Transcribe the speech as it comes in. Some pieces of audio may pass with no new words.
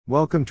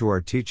Welcome to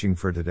our teaching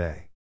for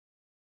today.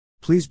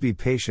 Please be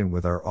patient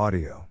with our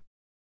audio.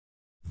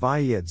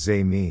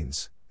 Vayetzei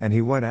means, and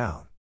he went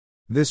out.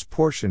 This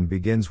portion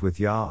begins with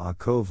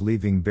Yaakov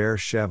leaving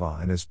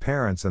Beer-sheva and his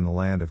parents in the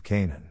land of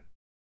Canaan.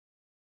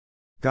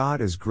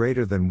 God is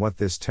greater than what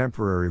this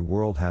temporary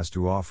world has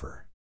to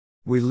offer.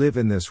 We live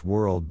in this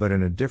world but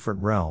in a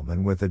different realm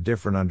and with a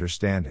different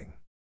understanding.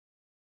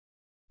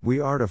 We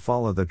are to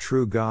follow the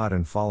true God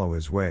and follow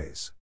His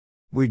ways.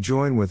 We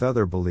join with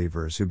other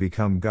believers who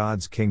become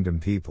God's kingdom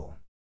people.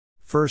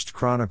 1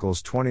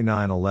 Chronicles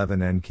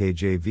 29:11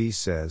 NKJV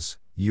says,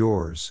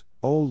 "Yours,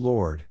 O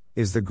Lord,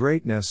 is the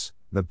greatness,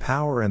 the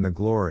power and the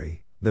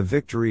glory, the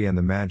victory and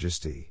the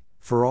majesty,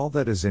 for all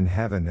that is in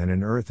heaven and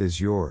in earth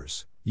is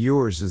yours.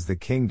 Yours is the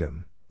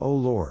kingdom, O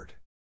Lord.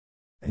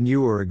 And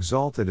you are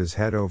exalted as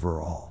head over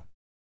all."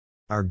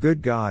 Our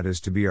good God is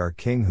to be our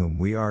King whom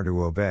we are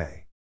to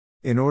obey.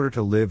 In order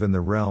to live in the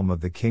realm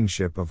of the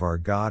kingship of our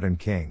God and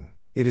King,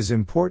 it is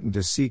important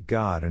to seek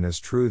God and His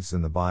truths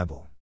in the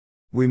Bible.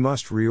 We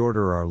must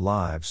reorder our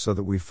lives so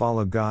that we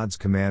follow God's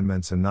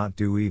commandments and not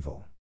do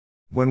evil.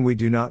 When we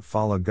do not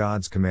follow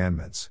God's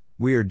commandments,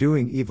 we are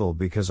doing evil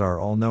because our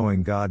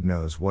all-knowing God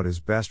knows what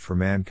is best for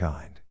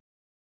mankind.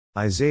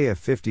 Isaiah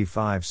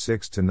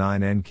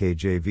 55:6-9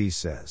 NKJV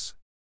says,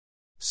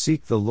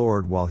 "Seek the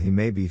Lord while He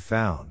may be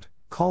found,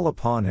 call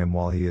upon Him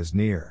while He is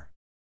near.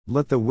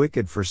 Let the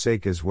wicked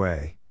forsake his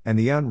way, and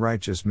the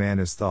unrighteous man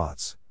his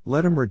thoughts.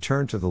 Let him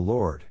return to the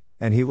Lord,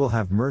 and He will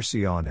have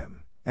mercy on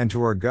him, and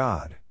to our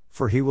God,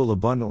 for He will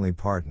abundantly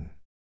pardon.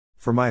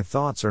 For my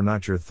thoughts are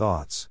not your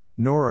thoughts,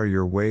 nor are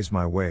your ways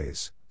my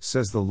ways,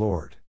 says the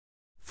Lord.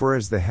 For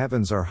as the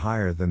heavens are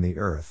higher than the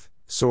earth,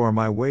 so are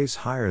my ways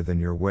higher than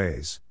your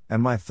ways,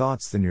 and my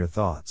thoughts than your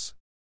thoughts."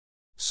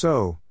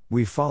 So,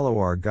 we follow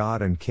our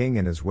God and King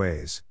in His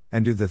ways,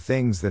 and do the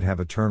things that have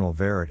eternal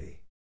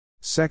verity.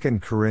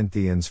 2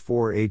 Corinthians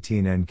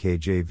 4:18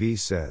 NKJV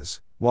says,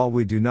 "While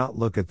we do not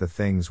look at the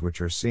things which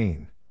are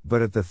seen,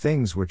 but at the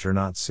things which are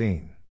not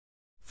seen.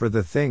 For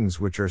the things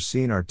which are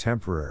seen are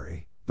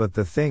temporary, but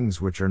the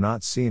things which are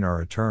not seen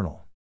are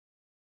eternal."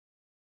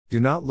 Do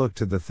not look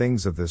to the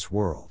things of this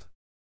world.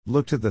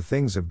 Look to the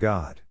things of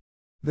God.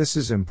 This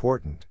is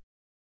important.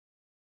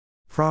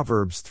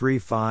 Proverbs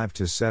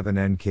 3:5-7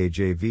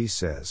 NKJV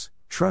says,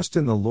 "Trust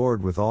in the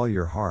Lord with all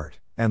your heart,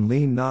 and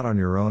lean not on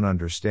your own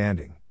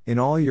understanding. In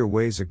all your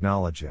ways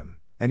acknowledge Him,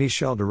 and He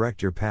shall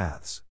direct your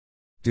paths.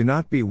 Do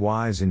not be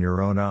wise in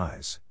your own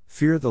eyes,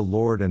 fear the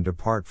Lord and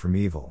depart from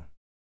evil."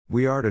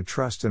 We are to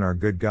trust in our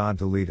good God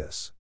to lead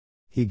us.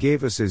 He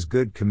gave us His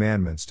good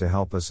commandments to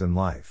help us in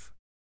life.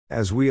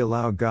 As we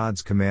allow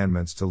God's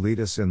commandments to lead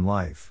us in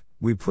life,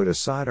 we put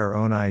aside our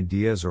own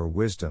ideas or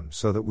wisdom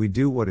so that we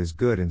do what is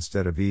good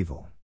instead of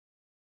evil.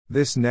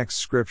 This next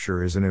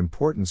scripture is an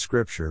important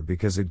scripture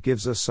because it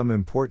gives us some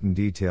important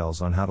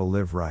details on how to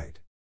live right.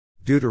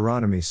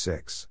 Deuteronomy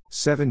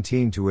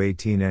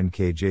 6:17-18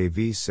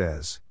 NKJV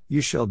says, "You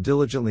shall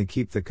diligently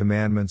keep the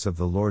commandments of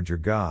the Lord your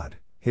God,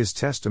 His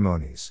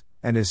testimonies,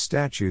 and His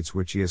statutes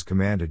which He has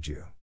commanded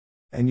you.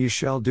 And you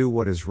shall do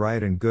what is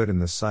right and good in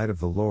the sight of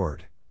the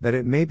Lord, that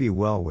it may be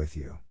well with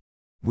you."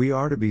 We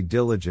are to be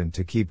diligent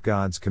to keep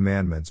God's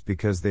commandments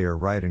because they are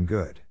right and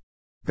good.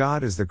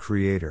 God is the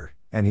Creator,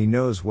 and He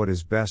knows what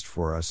is best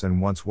for us and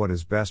wants what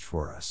is best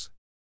for us.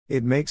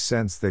 It makes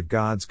sense that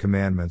God's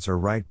commandments are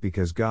right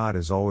because God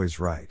is always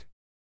right.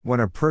 When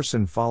a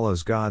person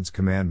follows God's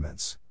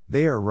commandments,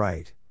 they are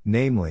right,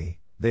 namely,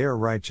 they are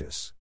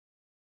righteous.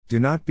 Do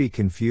not be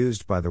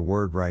confused by the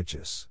word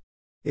righteous.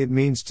 It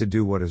means to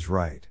do what is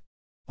right.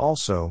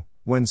 Also,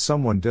 when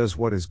someone does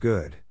what is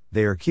good,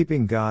 they are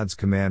keeping God's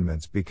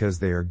commandments because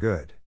they are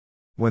good.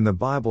 When the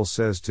Bible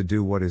says to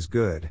do what is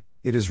good,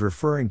 it is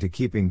referring to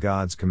keeping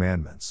God's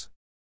commandments.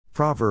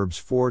 Proverbs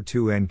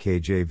 4:2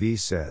 NKJV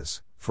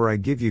says, "For I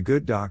give you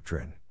good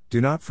doctrine,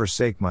 do not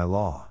forsake my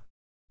law."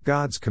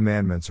 God's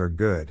commandments are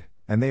good,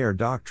 and they are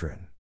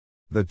doctrine.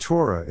 The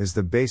Torah is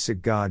the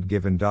basic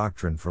God-given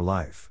doctrine for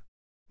life.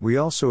 We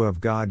also have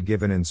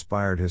God-given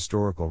inspired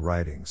historical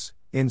writings,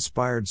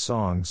 inspired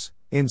songs,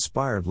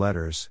 inspired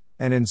letters,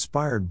 and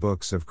inspired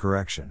books of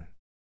correction.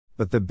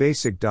 But the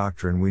basic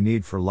doctrine we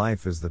need for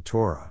life is the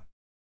Torah.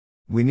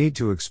 We need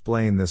to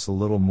explain this a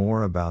little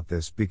more about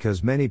this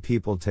because many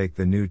people take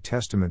the New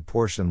Testament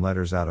portion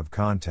letters out of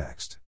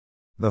context.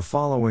 The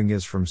following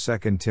is from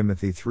 2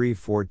 Timothy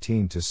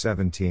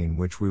 3:14-17,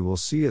 which we will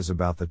see is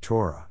about the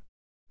Torah.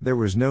 There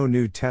was no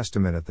New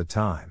Testament at the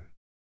time.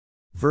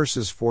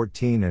 Verses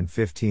 14 and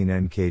 15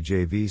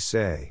 NKJV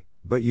say,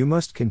 "But you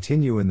must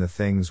continue in the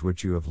things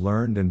which you have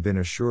learned and been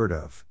assured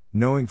of,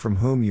 knowing from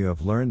whom you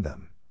have learned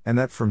them, and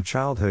that from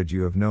childhood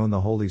you have known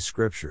the Holy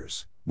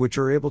Scriptures, which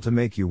are able to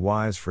make you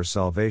wise for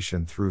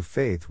salvation through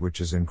faith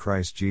which is in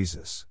Christ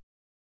Jesus."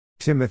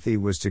 Timothy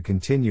was to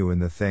continue in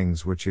the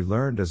things which he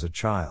learned as a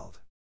child.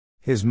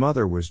 His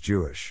mother was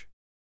Jewish.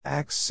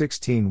 Acts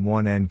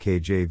 16:1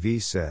 NKJV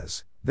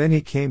says, "Then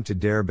he came to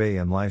Derbe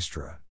and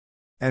Lystra.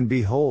 And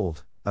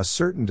behold, a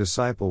certain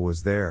disciple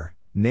was there,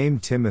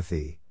 named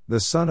Timothy,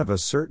 the son of a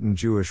certain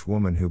Jewish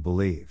woman who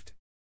believed.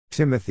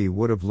 Timothy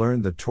would have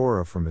learned the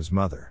Torah from his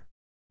mother.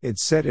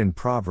 It's said in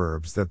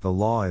Proverbs that the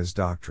law is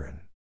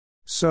doctrine.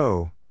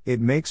 So, it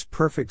makes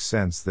perfect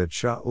sense that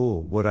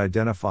Shaul would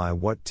identify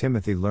what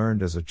Timothy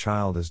learned as a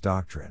child as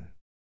doctrine.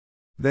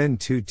 Then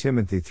 2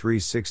 Timothy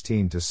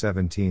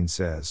 3:16-17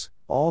 says,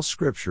 "All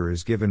scripture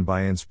is given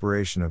by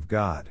inspiration of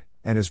God,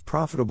 and is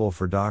profitable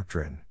for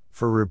doctrine,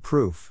 for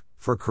reproof,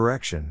 for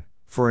correction,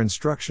 for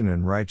instruction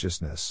in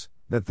righteousness,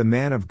 that the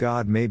man of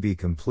God may be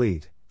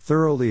complete,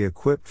 thoroughly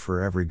equipped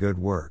for every good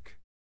work."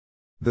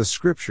 The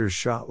scriptures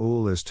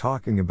Shaul is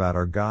talking about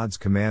are God's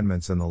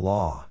commandments and the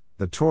law,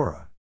 the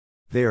Torah.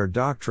 They are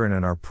doctrine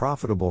and are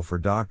profitable for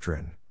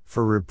doctrine,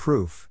 for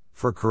reproof,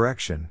 for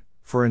correction,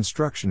 for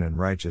instruction in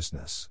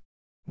righteousness.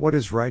 What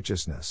is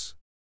righteousness?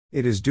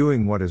 It is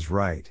doing what is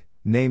right,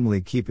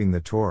 namely keeping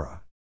the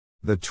Torah.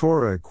 The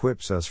Torah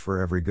equips us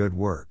for every good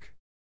work.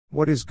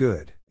 What is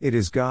good? It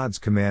is God's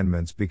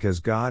commandments, because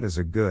God is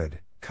a good,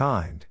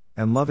 kind,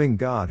 and loving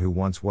God who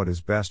wants what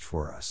is best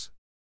for us.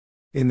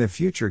 In the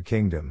future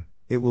kingdom,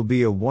 it will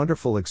be a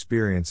wonderful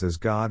experience as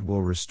God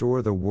will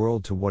restore the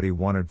world to what He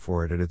wanted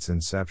for it at its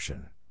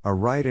inception, a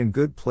right and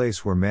good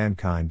place where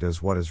mankind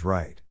does what is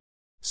right.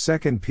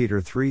 2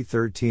 Peter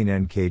 3:13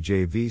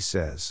 NKJV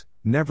says,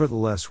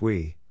 "Nevertheless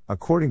we,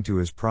 according to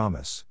His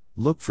promise,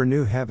 look for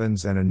new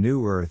heavens and a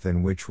new earth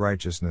in which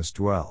righteousness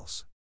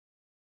dwells."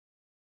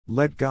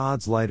 Let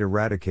God's light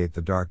eradicate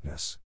the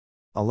darkness.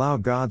 Allow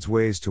God's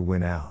ways to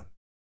win out.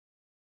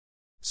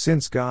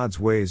 Since God's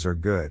ways are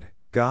good,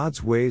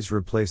 God's ways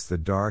replace the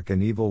dark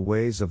and evil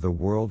ways of the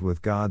world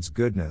with God's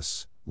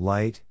goodness,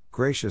 light,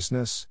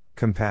 graciousness,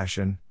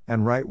 compassion,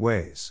 and right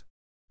ways.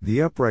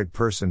 The upright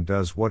person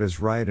does what is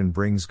right and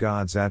brings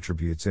God's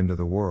attributes into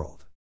the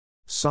world.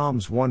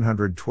 Psalms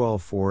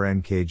 112:4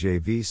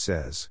 NKJV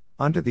says,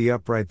 "Unto the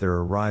upright there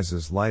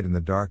arises light in the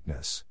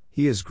darkness,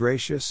 he is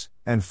gracious,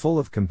 and full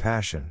of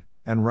compassion,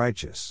 and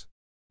righteous."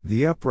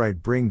 The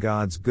upright bring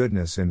God's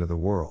goodness into the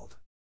world.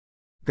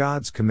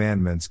 God's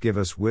commandments give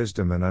us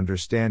wisdom and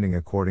understanding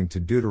according to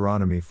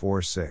Deuteronomy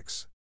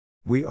 4:6.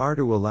 We are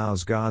to allow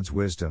God's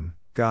wisdom,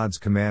 God's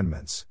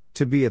commandments,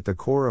 to be at the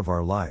core of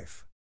our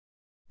life.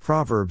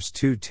 Proverbs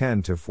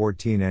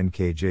 2:10-14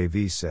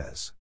 NKJV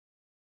says,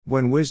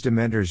 "When wisdom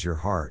enters your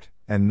heart,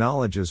 and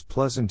knowledge is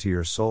pleasant to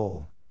your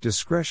soul,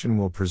 discretion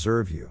will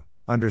preserve you,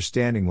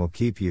 understanding will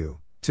keep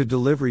you, to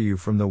deliver you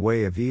from the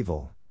way of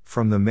evil,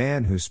 from the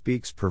man who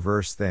speaks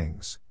perverse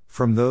things,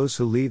 from those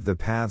who leave the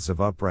paths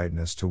of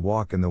uprightness to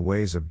walk in the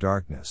ways of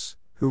darkness,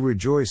 who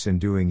rejoice in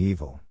doing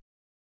evil."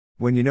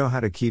 When you know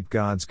how to keep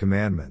God's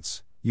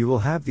commandments, you will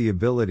have the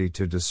ability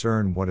to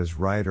discern what is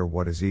right or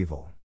what is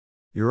evil.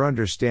 Your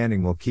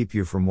understanding will keep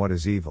you from what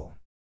is evil.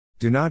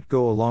 Do not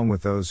go along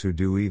with those who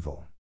do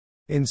evil.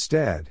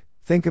 Instead,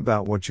 think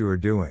about what you are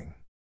doing.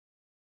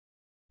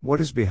 What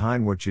is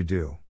behind what you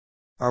do?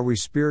 Are we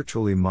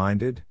spiritually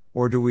minded,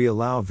 or do we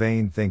allow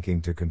vain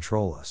thinking to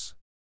control us?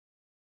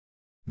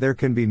 There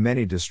can be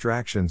many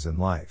distractions in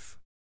life.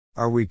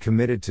 Are we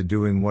committed to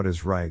doing what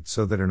is right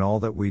so that in all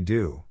that we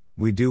do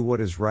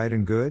what is right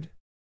and good?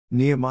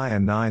 Nehemiah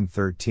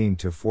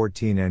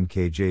 9:13-14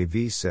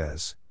 NKJV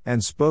says,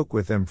 "And spoke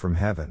with them from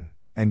heaven,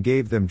 and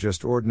gave them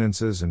just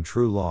ordinances and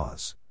true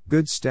laws,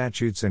 good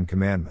statutes and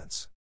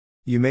commandments.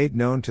 You made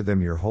known to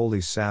them your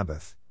holy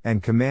Sabbath,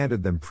 and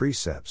commanded them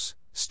precepts,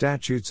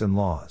 statutes and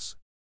laws."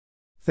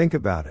 Think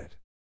about it.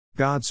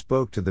 God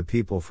spoke to the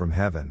people from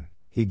heaven,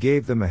 He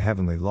gave them a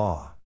heavenly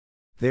law.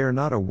 They are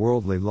not a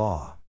worldly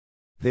law.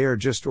 They are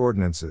just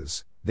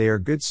ordinances, they are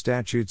good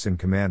statutes and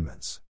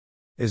commandments.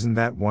 Isn't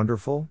that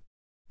wonderful?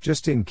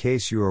 Just in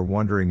case you are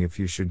wondering if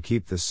you should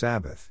keep the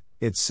Sabbath,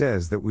 it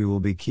says that we will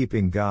be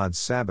keeping God's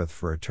Sabbath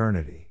for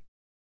eternity.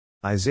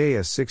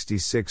 Isaiah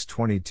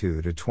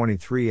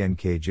 66:22-23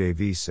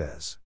 NKJV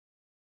says,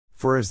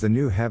 "For as the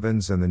new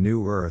heavens and the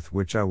new earth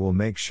which I will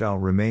make shall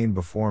remain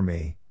before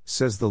me,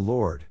 says the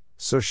Lord,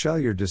 so shall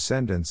your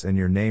descendants and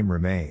your name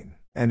remain.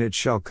 And it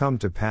shall come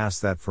to pass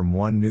that from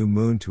one new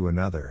moon to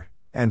another,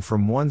 and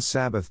from one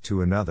Sabbath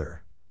to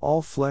another,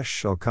 all flesh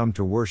shall come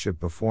to worship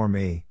before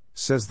me,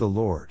 says the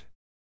Lord."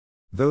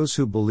 Those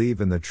who believe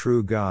in the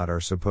true God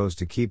are supposed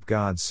to keep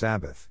God's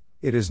Sabbath.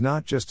 It is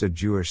not just a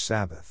Jewish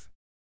Sabbath.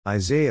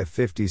 Isaiah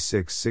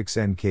 56:6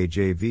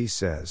 NKJV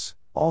says,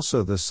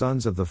 "Also the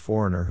sons of the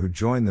foreigner who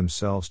join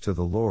themselves to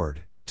the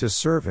Lord, to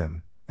serve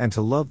Him, and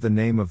to love the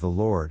name of the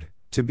Lord,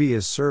 to be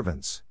His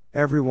servants,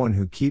 everyone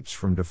who keeps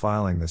from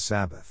defiling the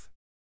Sabbath."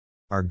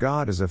 Our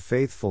God is a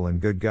faithful and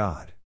good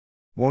God.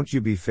 Won't you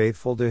be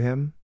faithful to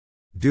Him?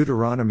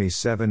 Deuteronomy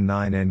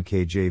 7:9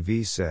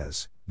 NKJV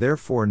says,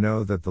 "Therefore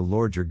know that the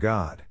Lord your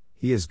God,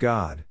 He is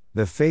God,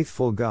 the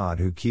faithful God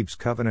who keeps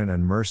covenant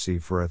and mercy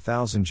for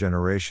 1,000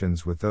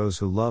 generations with those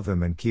who love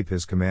Him and keep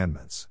His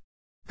commandments."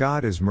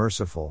 God is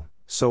merciful,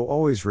 so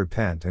always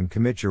repent and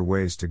commit your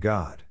ways to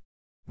God.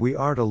 We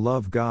are to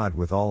love God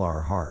with all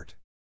our heart.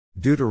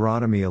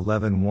 Deuteronomy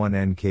 11:1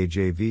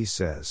 NKJV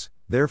says,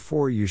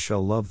 "Therefore you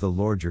shall love the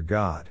Lord your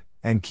God,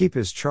 and keep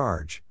His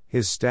charge,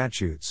 His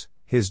statutes,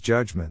 His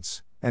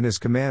judgments, and His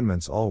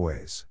commandments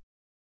always."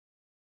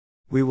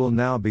 We will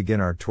now begin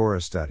our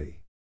Torah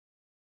study.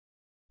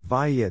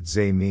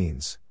 Vayetzei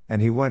means,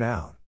 and he went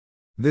out.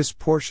 This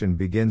portion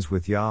begins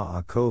with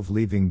Yaakov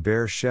leaving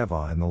Beer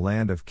Sheva in the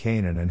land of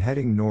Canaan and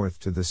heading north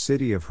to the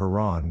city of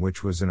Haran,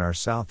 which was in our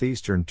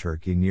southeastern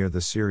Turkey near the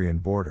Syrian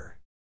border.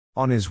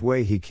 On his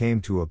way he came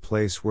to a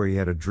place where he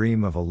had a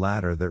dream of a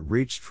ladder that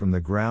reached from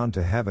the ground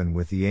to heaven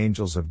with the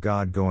angels of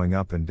God going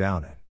up and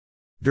down it.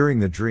 During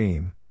the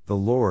dream, the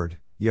Lord,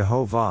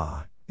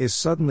 Yehova, is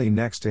suddenly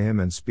next to him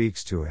and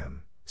speaks to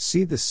him.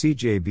 See the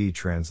CJB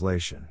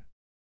translation.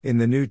 In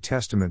the New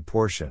Testament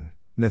portion,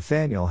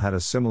 Nathanael had a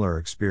similar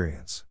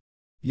experience.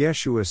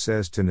 Yeshua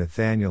says to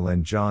Nathanael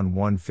in John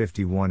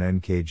 1:51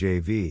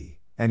 NKJV,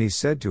 and he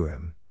said to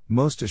him,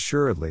 "Most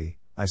assuredly,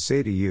 I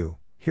say to you,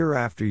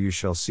 hereafter you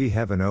shall see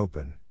heaven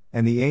open,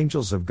 and the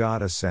angels of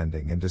God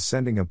ascending and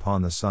descending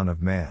upon the Son of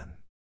Man."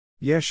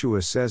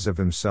 Yeshua says of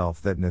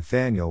himself that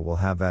Nathanael will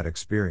have that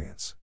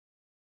experience.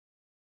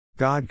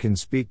 God can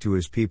speak to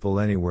his people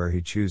anywhere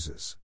he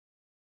chooses.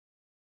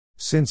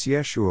 Since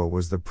Yeshua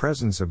was the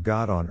presence of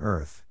God on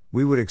earth,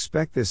 we would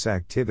expect this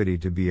activity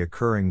to be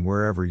occurring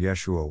wherever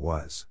Yeshua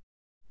was.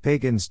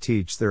 Pagans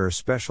teach there are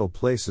special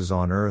places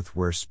on earth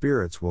where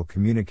spirits will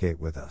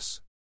communicate with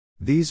us.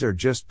 These are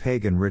just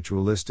pagan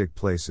ritualistic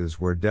places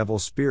where devil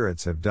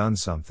spirits have done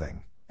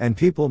something, and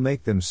people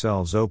make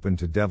themselves open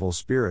to devil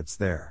spirits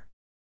there.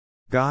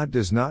 God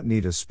does not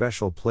need a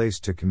special place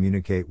to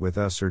communicate with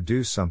us or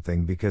do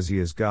something because he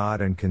is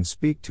God and can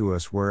speak to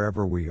us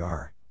wherever we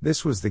are.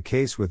 This was the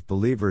case with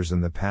believers in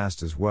the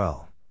past as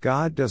well.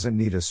 God doesn't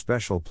need a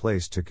special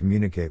place to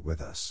communicate with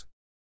us.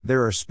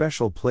 There are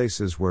special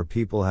places where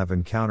people have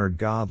encountered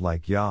God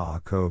like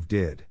Yaakov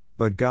did,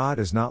 but God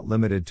is not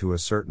limited to a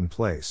certain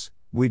place.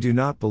 We do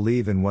not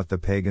believe in what the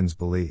pagans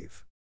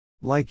believe.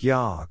 Like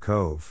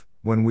Yaakov,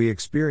 when we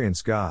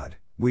experience God,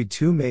 we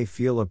too may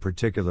feel a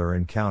particular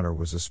encounter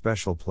was a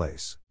special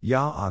place.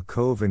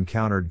 Yaakov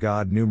encountered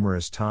God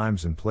numerous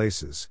times and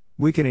places.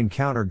 We can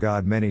encounter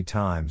God many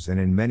times and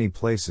in many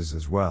places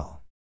as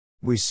well.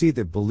 We see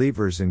that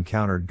believers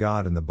encountered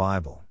God in the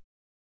Bible.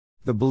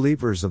 The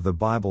believers of the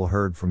Bible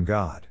heard from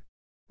God.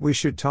 We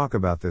should talk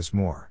about this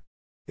more.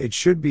 It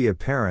should be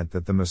apparent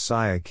that the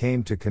Messiah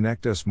came to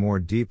connect us more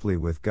deeply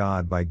with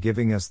God by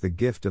giving us the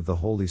gift of the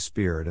Holy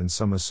Spirit and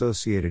some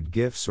associated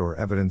gifts or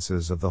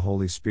evidences of the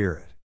Holy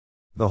Spirit.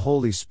 The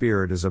Holy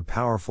Spirit is a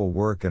powerful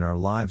work in our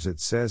lives.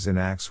 It says in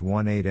Acts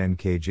 1:8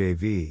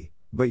 NKJV,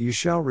 "But you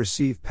shall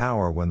receive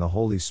power when the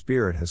Holy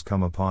Spirit has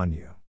come upon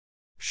you."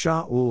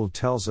 Shaul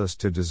tells us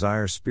to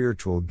desire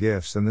spiritual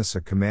gifts, and this a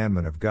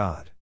commandment of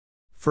God.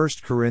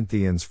 1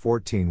 Corinthians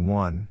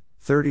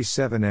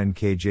 14:1-37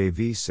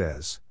 NKJV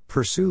says,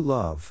 "Pursue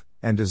love,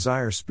 and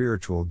desire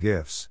spiritual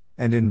gifts,"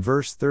 and in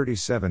verse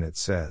 37 it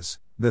says,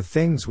 "The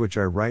things which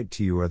I write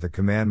to you are the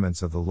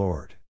commandments of the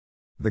Lord."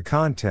 The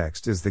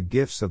context is the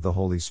gifts of the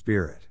Holy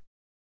Spirit.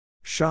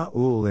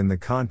 Shaul in the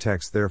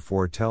context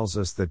therefore tells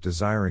us that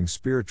desiring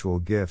spiritual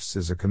gifts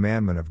is a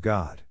commandment of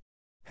God.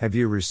 Have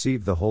you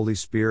received the Holy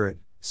Spirit?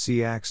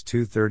 See Acts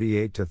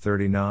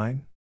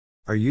 2:38-39.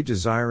 Are you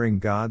desiring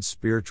God's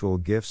spiritual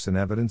gifts and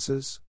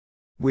evidences?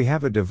 We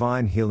have a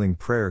divine healing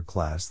prayer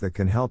class that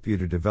can help you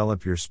to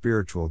develop your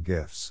spiritual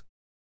gifts.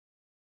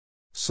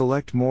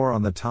 Select more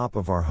on the top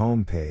of our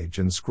homepage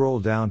and scroll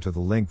down to the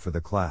link for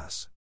the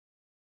class.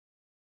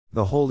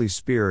 The Holy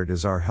Spirit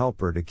is our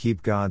helper to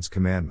keep God's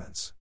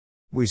commandments.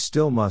 We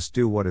still must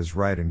do what is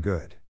right and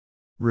good.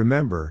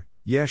 Remember,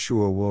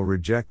 Yeshua will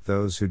reject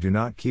those who do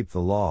not keep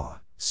the law.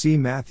 See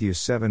Matthew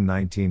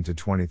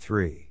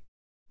 7:19-23.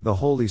 The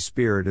Holy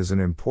Spirit is an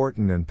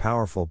important and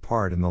powerful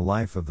part in the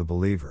life of the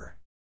believer.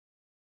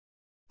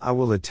 I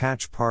will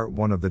attach part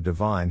 1 of the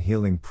Divine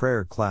Healing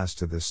Prayer class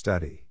to this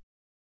study.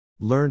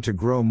 Learn to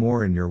grow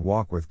more in your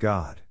walk with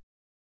God.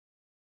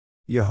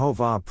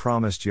 Yehova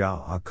promised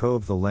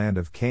Yaakov the land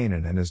of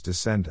Canaan and his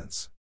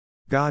descendants.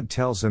 God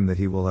tells him that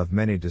he will have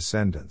many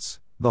descendants.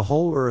 The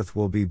whole earth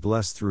will be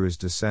blessed through his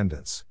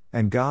descendants,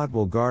 and God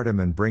will guard him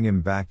and bring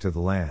him back to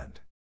the land.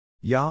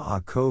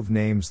 Yaakov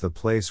names the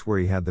place where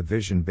he had the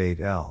vision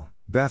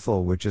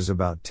Bethel, which is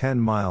about 10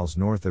 miles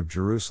north of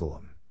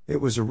Jerusalem.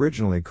 It was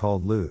originally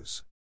called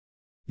Luz.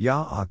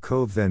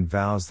 Yaakov then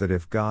vows that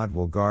if God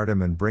will guard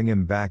him and bring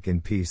him back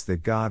in peace,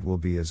 that God will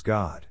be his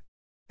God.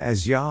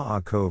 As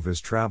Yaakov is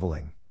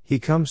traveling, he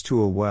comes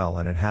to a well,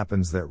 and it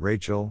happens that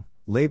Rachel,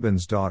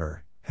 Laban's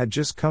daughter, had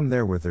just come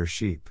there with her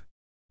sheep.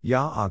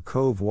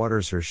 Yaakov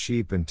waters her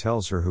sheep and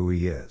tells her who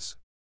he is.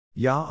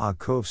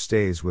 Yaakov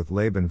stays with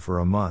Laban for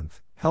a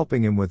month,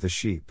 helping him with the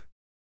sheep.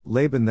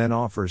 Laban then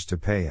offers to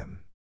pay him.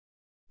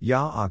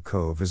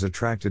 Yaakov is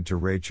attracted to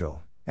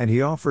Rachel, and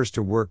he offers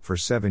to work for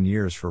 7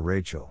 years for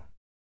Rachel.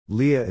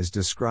 Leah is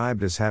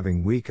described as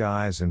having weak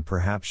eyes, and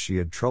perhaps she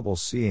had trouble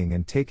seeing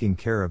and taking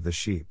care of the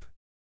sheep.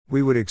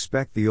 We would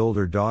expect the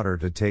older daughter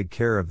to take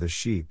care of the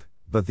sheep,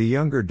 but the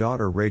younger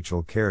daughter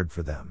Rachel cared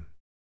for them.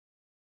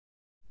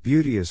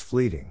 Beauty is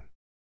fleeting.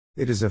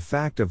 It is a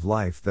fact of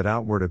life that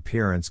outward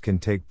appearance can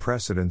take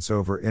precedence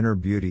over inner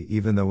beauty,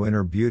 even though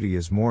inner beauty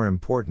is more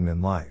important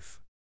in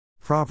life.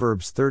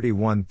 Proverbs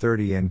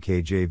 31:30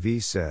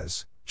 NKJV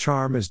says,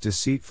 "Charm is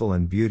deceitful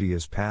and beauty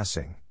is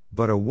passing,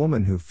 but a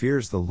woman who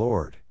fears the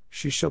Lord,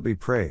 she shall be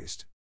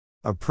praised."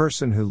 A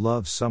person who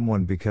loves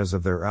someone because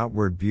of their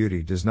outward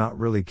beauty does not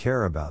really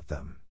care about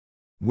them.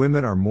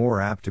 Women are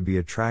more apt to be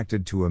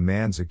attracted to a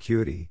man's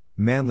acuity,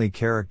 manly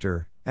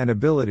character, and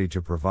ability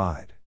to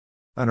provide.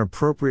 An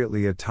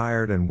appropriately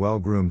attired and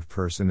well-groomed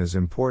person is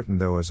important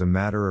though as a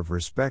matter of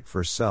respect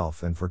for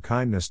self and for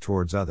kindness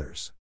towards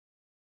others.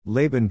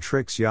 Laban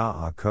tricks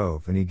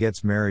Yaakov and he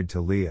gets married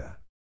to Leah.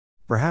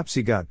 Perhaps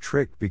he got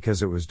tricked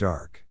because it was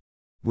dark.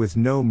 With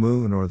no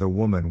moon or the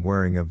woman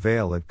wearing a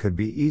veil, it could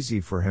be easy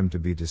for him to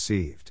be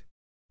deceived.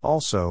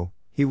 Also,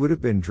 he would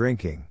have been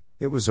drinking,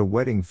 it was a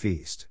wedding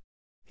feast.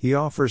 He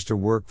offers to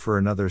work for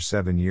another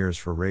 7 years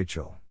for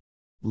Rachel.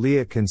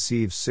 Leah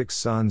conceives 6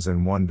 sons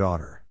and 1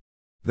 daughter.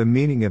 The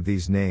meaning of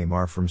these names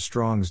are from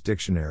Strong's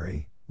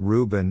Dictionary.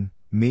 Reuben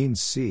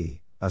means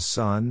see, a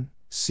son.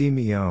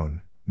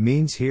 Simeon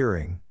means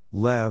hearing.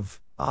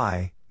 Lev,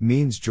 I,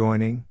 means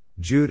joining.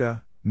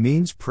 Judah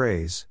means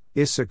praise.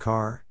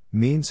 Issachar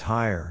means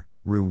hire,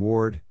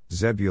 reward.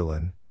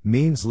 Zebulun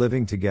means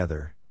living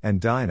together,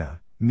 and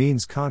Dinah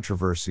means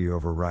controversy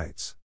over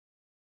rights.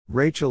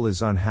 Rachel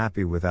is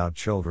unhappy without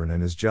children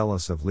and is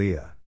jealous of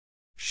Leah.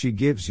 She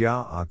gives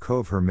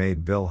Yaakov her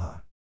maid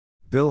Bilhah.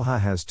 Bilhah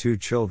has 2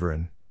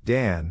 children.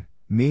 Dan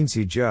means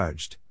he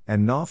judged,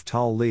 and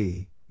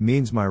Naphtali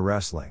means my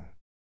wrestling.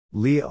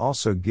 Leah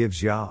also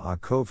gives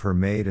Yaakov her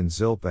maid, and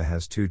Zilpah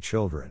has 2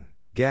 children.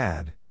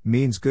 Gad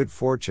means good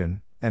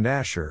fortune, and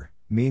Asher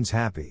means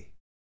happy.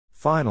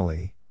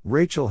 Finally,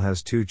 Rachel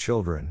has 2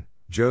 children.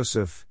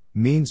 Joseph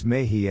means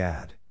may he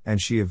add,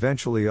 and she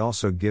eventually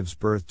also gives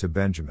birth to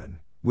Benjamin,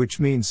 which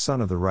means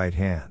son of the right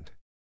hand.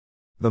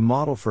 The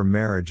model for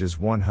marriage is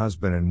 1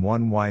 husband and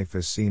 1 wife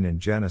as seen in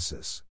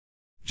Genesis.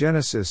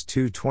 Genesis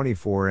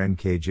 2:24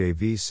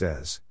 NKJV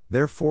says,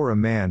 "Therefore a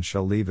man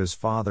shall leave his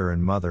father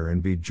and mother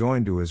and be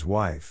joined to his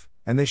wife,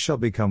 and they shall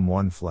become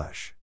one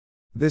flesh."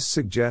 This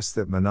suggests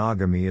that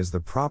monogamy is the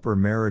proper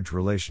marriage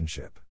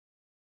relationship.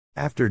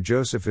 After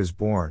Joseph is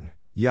born,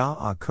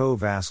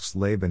 Yaakov asks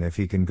Laban if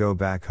he can go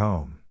back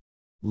home.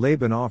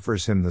 Laban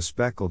offers him the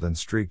speckled and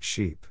streaked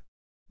sheep.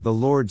 The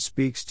Lord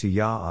speaks to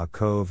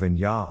Yaakov, and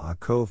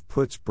Yaakov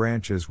puts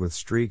branches with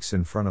streaks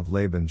in front of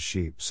Laban's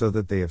sheep so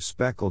that they have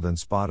speckled and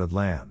spotted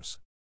lambs.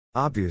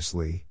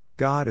 Obviously,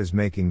 God is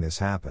making this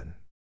happen.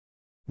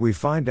 We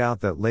find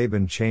out that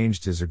Laban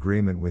changed his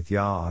agreement with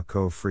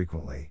Yaakov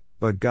frequently,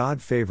 but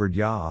God favored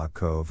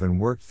Yaakov and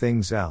worked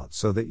things out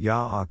so that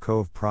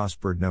Yaakov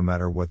prospered no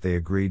matter what they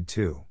agreed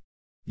to.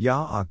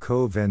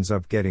 Yaakov ends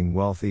up getting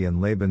wealthy,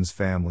 and Laban's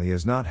family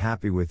is not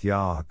happy with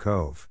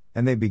Yaakov,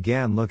 and they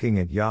began looking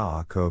at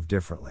Yaakov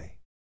differently.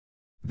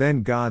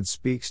 Then God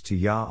speaks to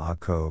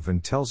Yaakov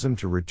and tells him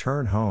to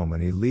return home,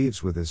 and he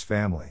leaves with his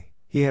family.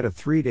 He had a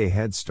 3-day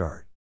head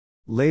start.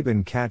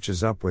 Laban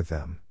catches up with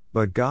them,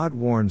 but God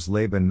warns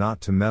Laban not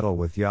to meddle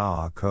with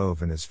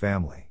Yaakov and his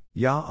family.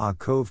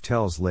 Yaakov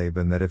tells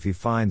Laban that if he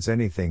finds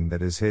anything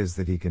that is his,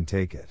 that he can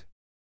take it.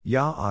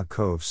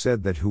 Yaakov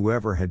said that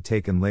whoever had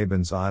taken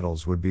Laban's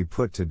idols would be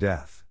put to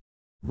death.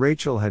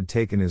 Rachel had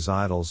taken his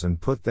idols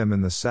and put them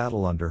in the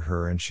saddle under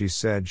her, and she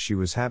said she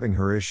was having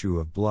her issue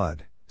of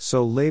blood,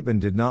 so Laban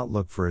did not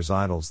look for his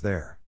idols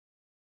there.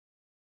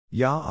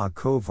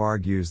 Yaakov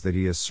argues that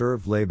he has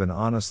served Laban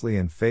honestly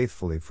and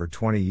faithfully for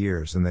 20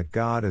 years and that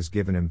God has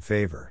given him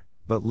favor,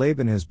 but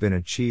Laban has been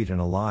a cheat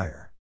and a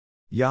liar.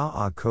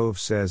 Yaakov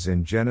says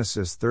in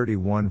Genesis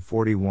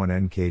 31:41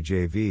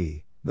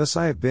 NKJV, "Thus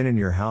I have been in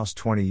your house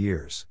 20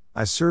 years,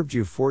 I served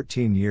you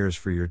 14 years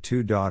for your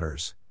 2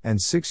 daughters,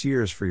 and 6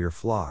 years for your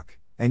flock,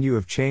 and you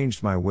have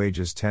changed my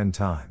wages 10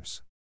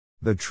 times.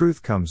 The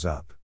truth comes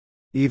up.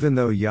 Even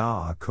though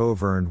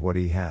Yaakov earned what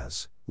he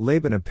has,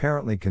 Laban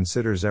apparently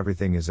considers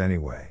everything his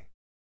anyway.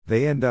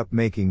 They end up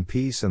making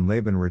peace, and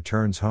Laban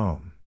returns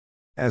home.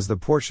 As the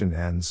portion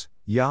ends,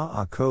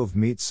 Yaakov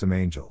meets some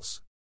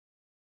angels.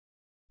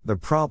 The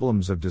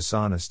problems of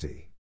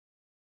dishonesty.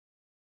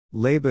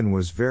 Laban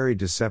was very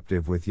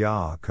deceptive with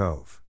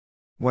Yaakov.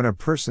 When a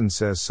person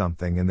says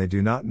something and they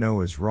do not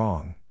know is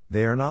wrong,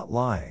 they are not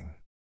lying.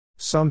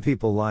 Some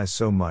people lie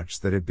so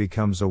much that it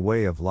becomes a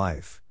way of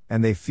life,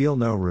 and they feel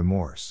no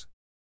remorse.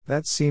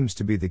 That seems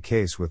to be the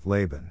case with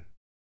Laban.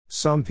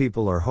 Some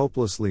people are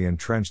hopelessly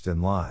entrenched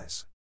in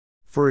lies.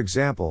 For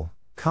example,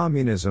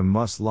 communism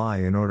must lie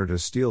in order to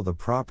steal the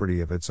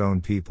property of its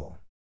own people.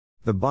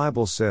 The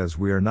Bible says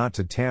we are not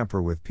to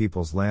tamper with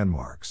people's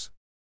landmarks.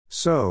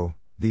 So,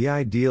 the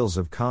ideals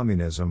of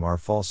communism are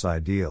false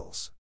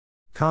ideals.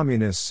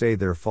 Communists say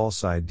their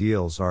false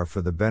ideals are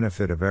for the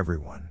benefit of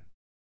everyone.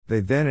 They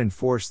then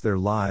enforce their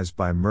lies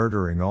by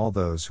murdering all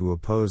those who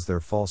oppose their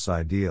false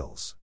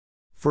ideals.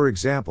 For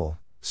example,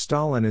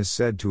 Stalin is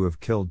said to have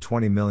killed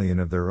 20 million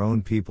of their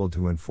own people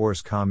to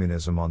enforce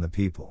communism on the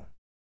people.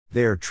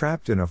 They are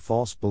trapped in a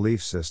false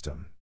belief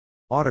system.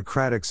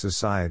 Autocratic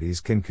societies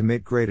can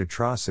commit great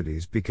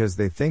atrocities because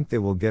they think they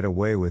will get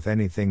away with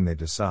anything they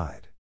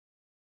decide.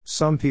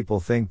 Some people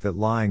think that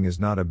lying is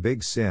not a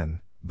big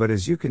sin, but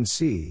as you can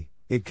see,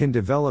 It can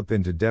develop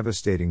into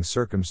devastating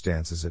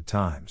circumstances at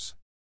times.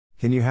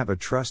 Can you have a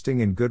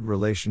trusting and good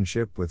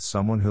relationship with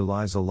someone who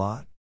lies a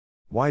lot?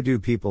 Why do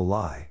people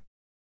lie?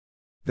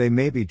 They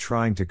may be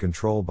trying to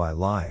control by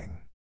lying.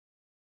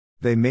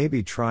 They may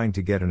be trying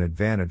to get an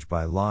advantage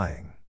by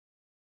lying.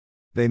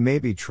 They may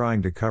be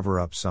trying to cover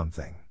up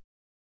something.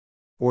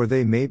 Or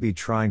they may be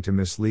trying to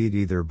mislead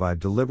either by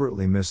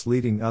deliberately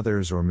misleading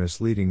others or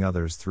misleading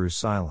others through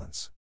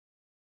silence.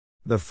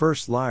 The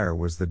first liar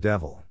was the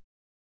devil.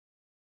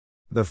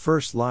 The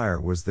first liar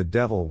was the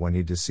devil when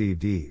he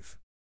deceived Eve.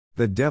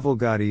 The devil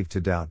got Eve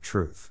to doubt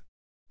truth.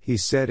 He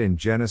said in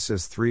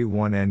Genesis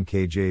 3:1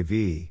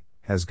 NKJV,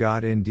 "Has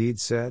God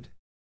indeed said?"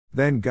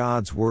 Then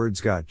God's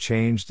words got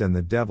changed and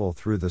the devil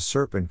through the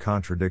serpent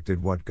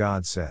contradicted what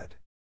God said.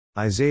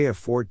 Isaiah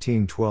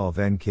 14:12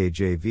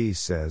 NKJV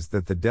says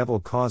that the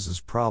devil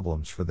causes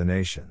problems for the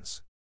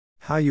nations.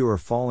 How you are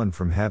fallen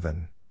from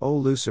heaven, O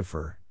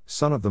Lucifer,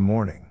 son of the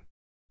morning.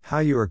 How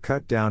you are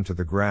cut down to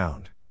the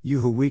ground,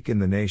 you who weaken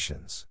the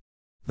nations.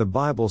 The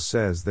Bible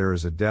says there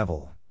is a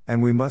devil,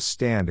 and we must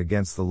stand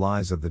against the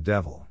lies of the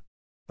devil.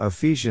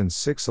 Ephesians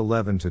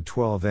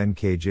 6:11-12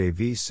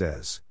 NKJV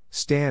says,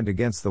 "Stand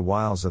against the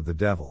wiles of the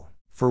devil,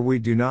 for we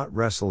do not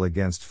wrestle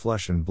against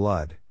flesh and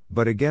blood,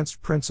 but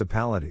against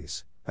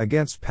principalities,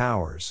 against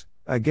powers,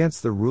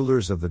 against the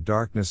rulers of the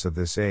darkness of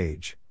this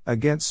age,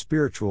 against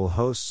spiritual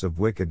hosts of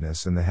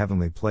wickedness in the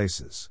heavenly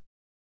places."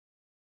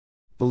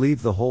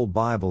 Believe the whole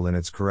Bible in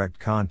its correct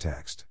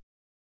context.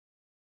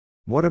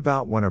 What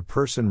about when a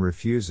person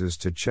refuses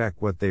to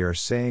check what they are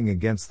saying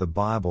against the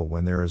Bible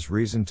when there is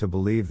reason to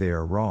believe they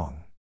are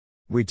wrong?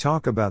 We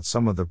talk about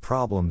some of the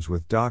problems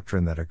with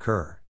doctrine that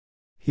occur.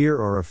 Here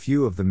are a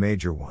few of the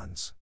major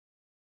ones.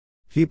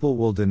 People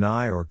will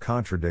deny or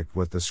contradict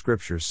what the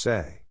scriptures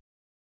say.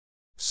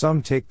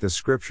 Some take the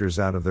scriptures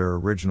out of their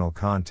original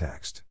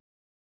context.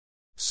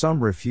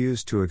 Some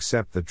refuse to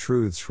accept the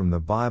truths from the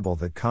Bible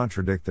that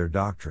contradict their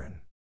doctrine.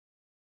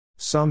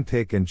 Some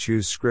pick and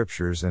choose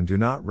scriptures and do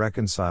not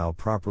reconcile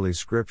properly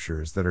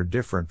scriptures that are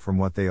different from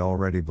what they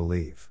already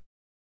believe.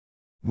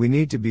 We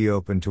need to be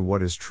open to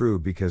what is true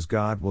because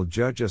God will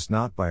judge us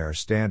not by our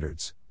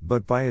standards,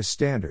 but by His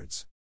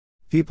standards.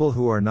 People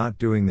who are not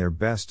doing their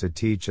best to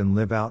teach and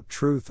live out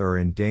truth are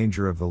in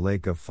danger of the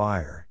lake of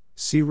fire.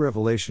 See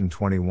Revelation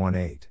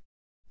 21:8.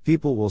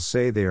 People will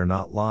say they are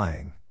not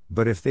lying,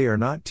 but if they are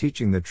not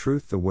teaching the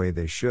truth the way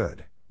they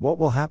should, what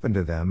will happen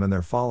to them and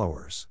their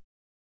followers?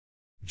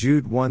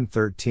 Jude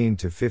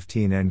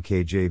 1:13-15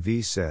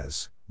 NKJV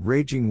says,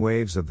 "Raging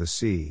waves of the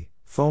sea,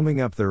 foaming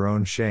up their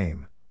own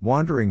shame,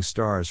 wandering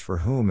stars for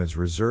whom is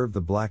reserved the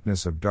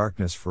blackness of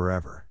darkness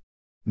forever."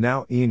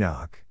 Now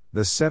Enoch,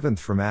 the seventh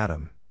from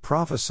Adam,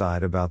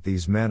 prophesied about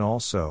these men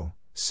also,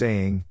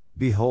 saying,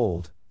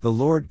 "Behold, the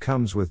Lord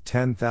comes with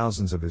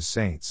 10,000s of His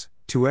saints,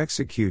 to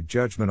execute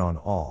judgment on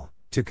all,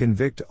 to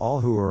convict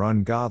all who are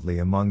ungodly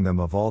among them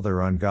of all their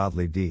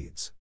ungodly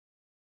deeds."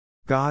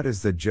 God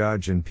is the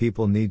judge and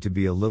people need to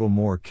be a little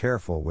more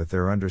careful with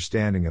their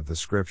understanding of the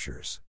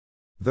scriptures.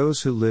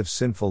 Those who live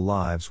sinful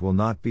lives will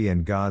not be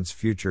in God's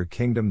future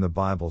kingdom, the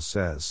Bible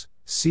says.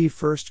 See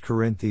 1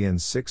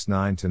 Corinthians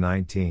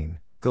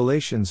 6:9-19,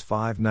 Galatians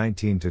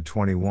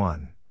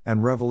 5:19-21,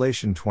 and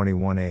Revelation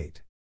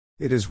 21:8.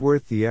 It is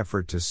worth the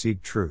effort to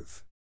seek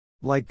truth.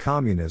 Like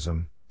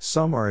communism,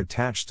 some are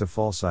attached to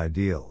false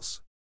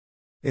ideals.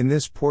 In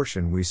this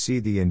portion we see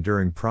the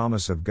enduring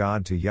promise of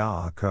God to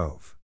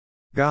Yaakov.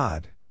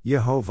 God,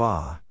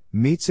 YЄ-hō-váh,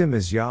 meets him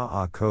as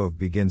Yaakov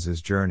begins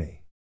his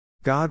journey.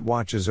 God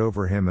watches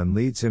over him and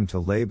leads him to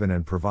Laban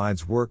and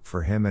provides work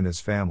for him and his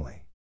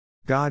family.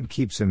 God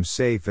keeps him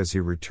safe as he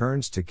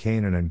returns to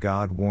Canaan, and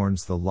God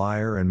warns the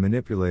liar and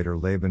manipulator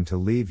Laban to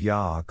leave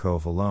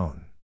Yaakov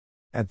alone.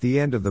 At the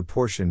end of the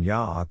portion,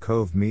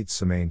 Yaakov meets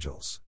some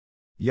angels.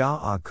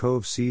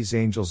 Yaakov sees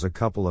angels a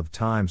couple of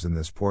times in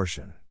this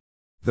portion.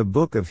 The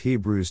book of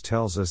Hebrews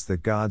tells us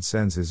that God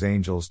sends His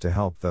angels to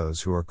help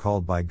those who are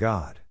called by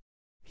God.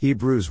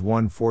 Hebrews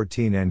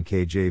 1:14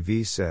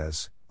 NKJV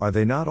says, "Are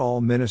they not all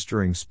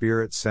ministering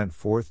spirits sent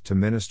forth to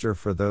minister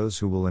for those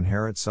who will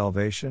inherit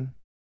salvation?"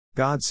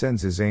 God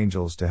sends His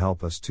angels to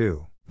help us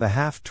too. The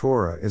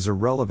Haftorah is a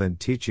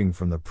relevant teaching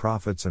from the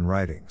prophets and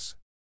writings.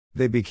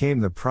 They became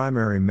the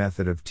primary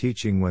method of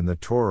teaching when the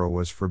Torah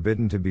was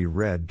forbidden to be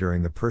read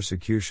during the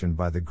persecution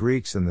by the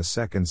Greeks in the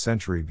 2nd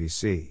century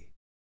BC.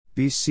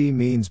 BC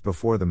means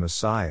before the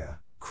Messiah,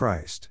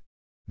 Christ.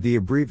 The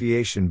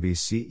abbreviation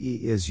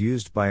BCE is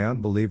used by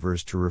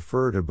unbelievers to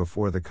refer to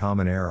before the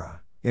Common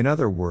Era, in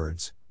other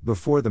words,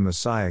 before the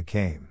Messiah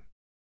came.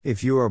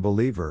 If you are a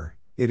believer,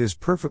 it is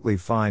perfectly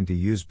fine to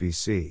use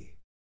BC.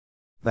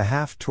 The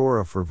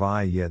Haftorah for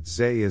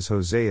Vayetzei is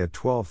Hosea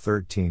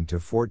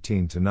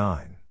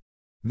 12:13-14-9.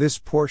 This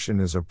portion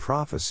is a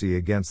prophecy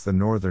against the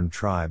northern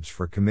tribes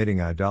for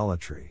committing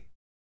idolatry.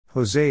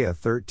 Hosea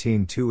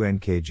 13:2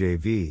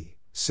 NKJV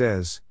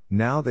says,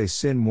 "Now they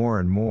sin more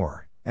and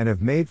more, and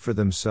have made for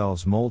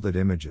themselves molded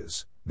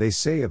images. They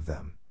say of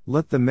them,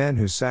 'Let the men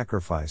who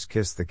sacrifice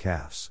kiss the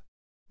calves.'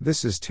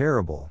 This is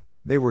terrible,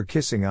 they were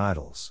kissing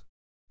idols.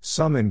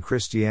 Some in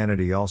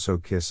Christianity also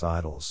kiss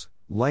idols,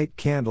 light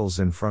candles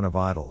in front of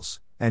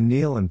idols, and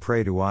kneel and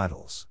pray to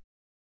idols.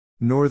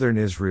 Northern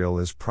Israel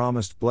is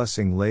promised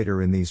blessing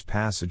later in these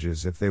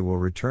passages if they will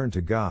return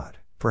to God.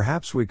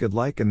 Perhaps we could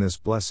liken this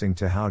blessing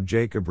to how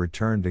Jacob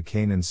returned to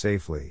Canaan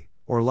safely,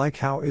 or like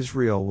how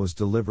Israel was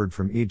delivered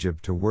from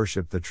Egypt to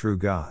worship the true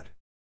God.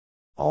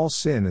 All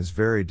sin is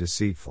very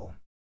deceitful.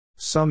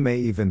 Some may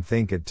even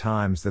think at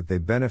times that they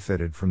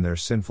benefited from their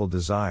sinful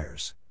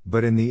desires,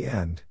 but in the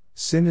end,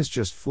 sin is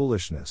just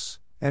foolishness,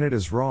 and it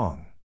is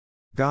wrong.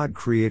 God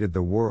created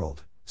the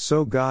world,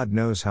 so God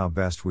knows how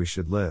best we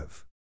should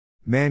live.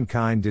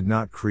 Mankind did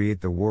not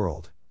create the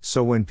world,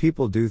 so when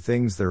people do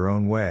things their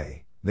own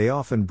way, they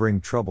often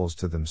bring troubles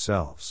to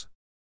themselves.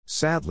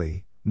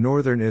 Sadly,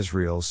 northern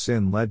Israel's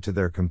sin led to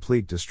their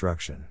complete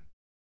destruction.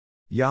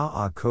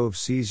 Yaakov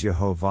sees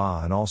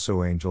Yehova and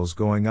also angels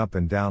going up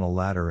and down a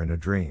ladder in a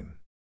dream.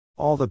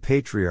 All the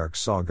patriarchs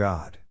saw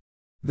God.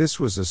 This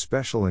was a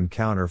special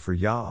encounter for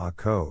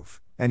Yaakov,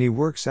 and he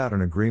works out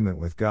an agreement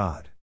with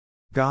God.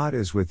 God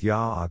is with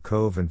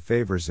Yaakov and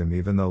favors him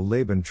even though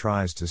Laban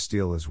tries to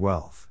steal his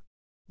wealth.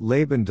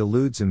 Laban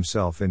deludes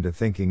himself into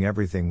thinking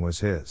everything was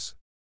his.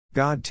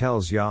 God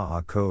tells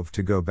Yaakov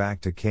to go back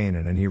to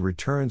Canaan and he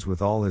returns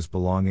with all his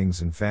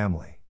belongings and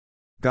family.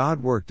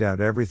 God worked out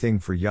everything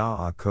for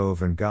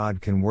Yaakov and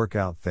God can work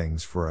out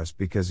things for us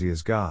because he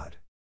is God.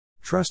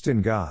 Trust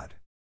in God.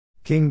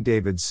 King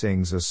David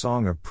sings a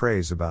song of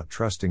praise about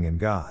trusting in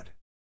God.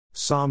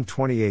 Psalm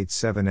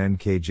 28:7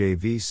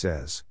 NKJV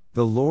says,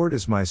 "The Lord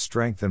is my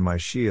strength and my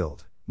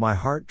shield, my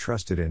heart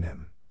trusted in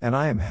him, and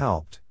I am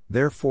helped,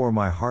 therefore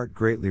my heart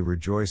greatly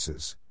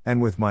rejoices,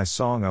 and with my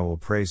song I will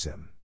praise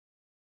him."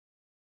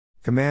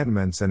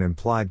 Commandments and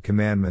implied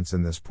commandments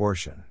in this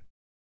portion.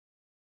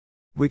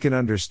 We can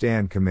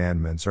understand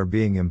commandments are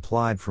being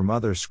implied from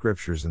other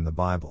scriptures in the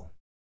Bible.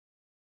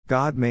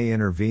 God may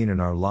intervene in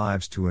our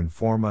lives to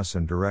inform us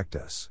and direct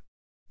us.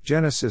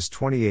 Genesis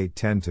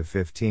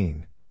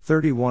 28:10-15,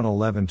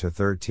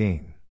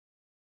 31:11-13.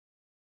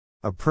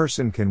 A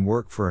person can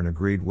work for an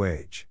agreed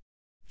wage.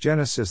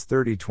 Genesis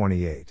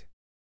 30:28.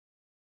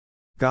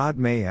 God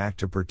may act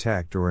to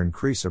protect or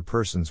increase a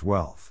person's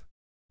wealth.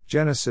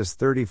 Genesis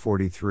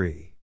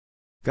 30:43.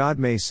 God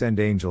may send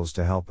angels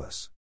to help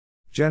us.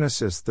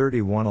 Genesis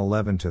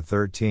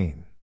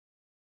 31:11-13.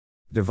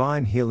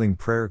 Divine Healing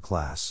Prayer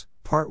Class,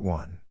 Part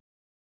 1.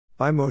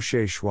 By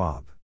Moshe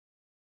Schwab.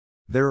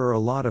 There are a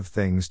lot of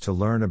things to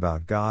learn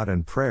about God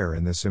and prayer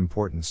in this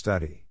important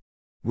study.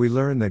 We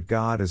learn that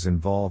God is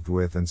involved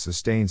with and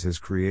sustains His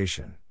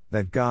creation,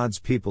 that God's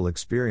people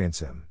experience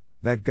Him,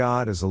 that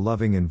God is a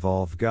loving,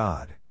 involved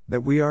God,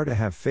 that we are to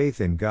have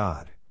faith in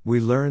God. We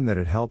learn that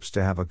it helps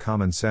to have a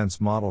common sense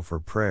model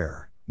for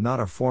prayer, not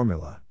a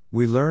formula.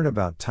 We learn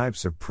about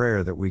types of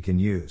prayer that we can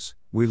use.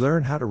 We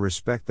learn how to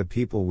respect the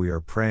people we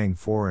are praying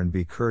for and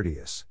be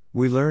courteous.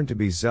 We learn to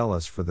be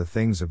zealous for the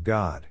things of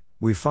God.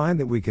 We find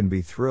that we can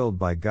be thrilled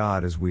by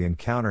God as we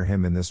encounter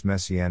Him in this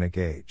messianic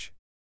age.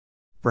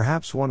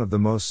 Perhaps one of the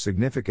most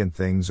significant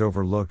things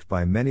overlooked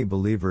by many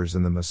believers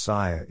in the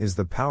Messiah is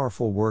the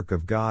powerful work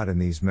of God in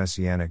these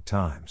messianic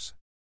times.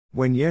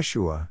 When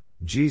Yeshua,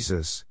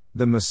 Jesus,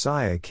 the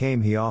Messiah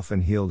came, He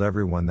often healed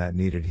everyone that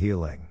needed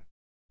healing.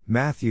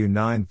 Matthew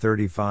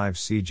 9:35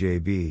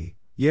 CJB,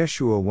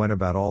 Yeshua went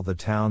about all the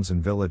towns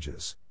and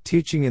villages,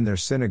 teaching in their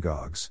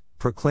synagogues,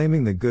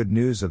 proclaiming the good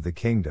news of the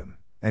kingdom,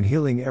 and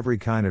healing every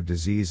kind of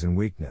disease and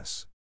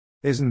weakness.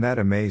 Isn't that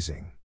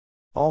amazing?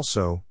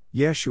 Also,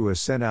 Yeshua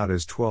sent out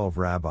His 12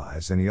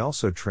 rabbis and He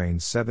also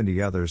trained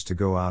 70 others to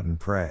go out and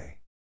pray.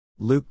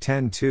 Luke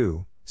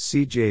 10:2,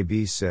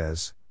 CJB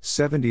says,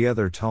 70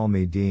 other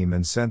Talmidim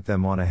and sent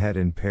them on ahead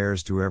in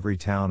pairs to every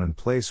town and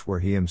place where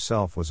He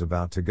Himself was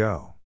about to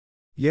go.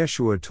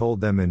 Yeshua told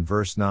them in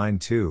verse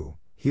 9:2,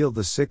 heal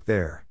the sick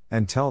there,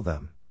 and tell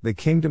them, the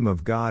kingdom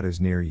of God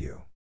is near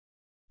you.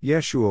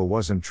 Yeshua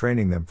wasn't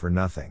training them for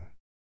nothing.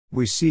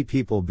 We see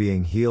people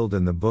being healed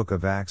in the book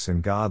of Acts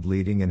and God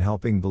leading and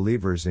helping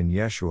believers in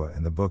Yeshua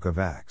in the book of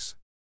Acts.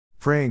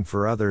 Praying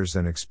for others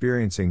and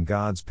experiencing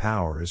God's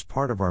power is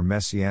part of our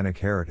messianic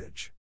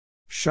heritage.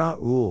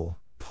 Shaul,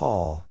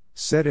 Paul,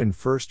 said in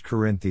 1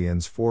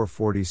 Corinthians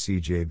 4:40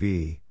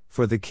 CJB,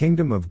 for the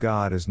kingdom of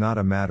God is not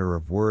a matter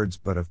of words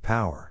but of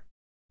power.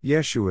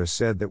 Yeshua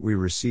said that we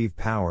receive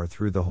power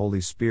through the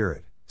Holy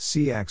Spirit,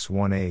 see Acts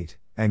 1:8,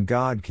 and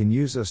God can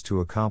use us to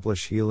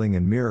accomplish healing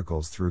and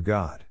miracles through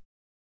God.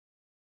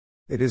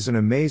 It is an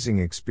amazing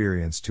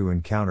experience to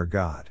encounter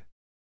God.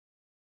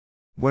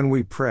 When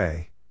we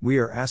pray, we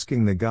are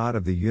asking the God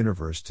of the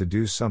universe to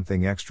do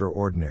something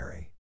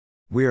extraordinary.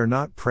 We are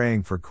not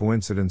praying for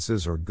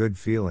coincidences or good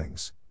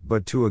feelings,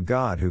 but to a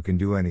God who can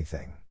do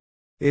anything.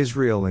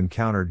 Israel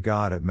encountered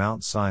God at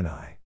Mount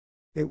Sinai.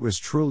 It was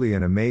truly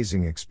an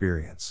amazing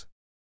experience.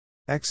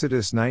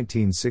 Exodus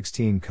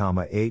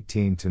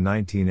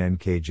 19:16-18-19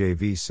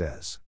 NKJV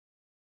says,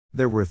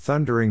 there were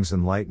thunderings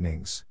and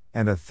lightnings,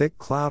 and a thick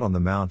cloud on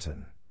the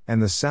mountain,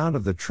 and the sound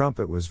of the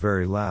trumpet was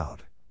very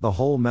loud, the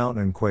whole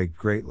mountain quaked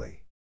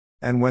greatly.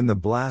 And when the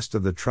blast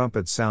of the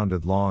trumpet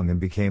sounded long and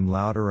became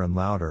louder and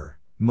louder,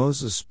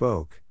 Moses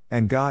spoke,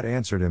 and God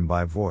answered him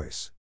by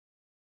voice.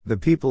 The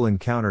people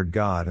encountered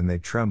God and they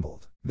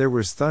trembled. There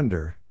was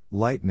thunder,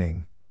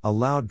 lightning, a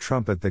loud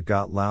trumpet that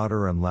got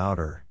louder and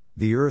louder,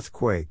 the earth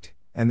quaked,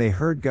 and they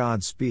heard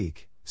God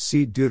speak.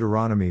 See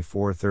Deuteronomy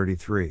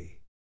 4:33.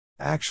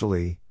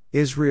 Actually,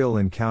 Israel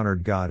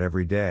encountered God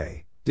every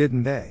day,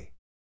 didn't they?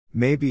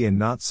 Maybe in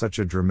not such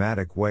a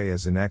dramatic way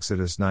as in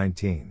Exodus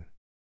 19.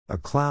 A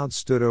cloud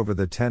stood over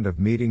the tent of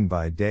meeting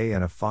by day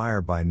and a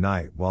fire by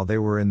night while they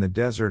were in the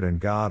desert,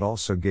 and God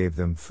also gave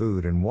them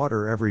food and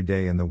water every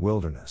day in the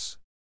wilderness.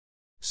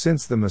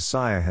 Since the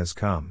Messiah has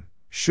come,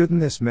 shouldn't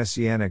this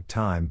messianic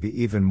time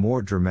be even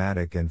more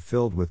dramatic and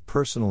filled with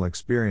personal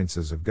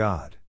experiences of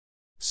God?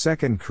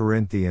 2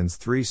 Corinthians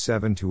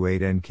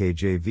 3:7-8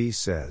 NKJV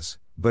says,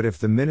 "But if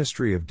the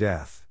ministry of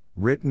death,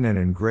 written and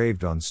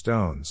engraved on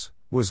stones,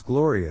 was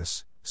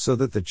glorious, so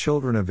that the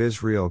children of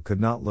Israel could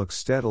not look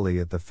steadily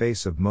at the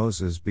face of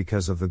Moses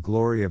because of the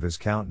glory of his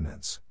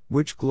countenance,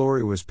 which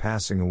glory was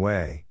passing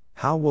away,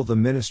 how will the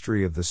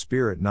ministry of the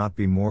Spirit not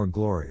be more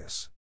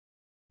glorious?"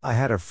 I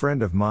had a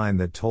friend of mine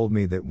that told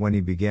me that when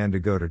he began to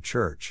go to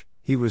church,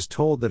 he was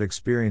told that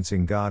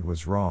experiencing God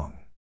was wrong.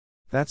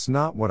 That's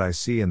not what I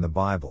see in the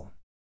Bible.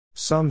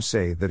 Some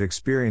say that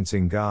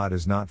experiencing God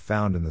is not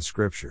found in the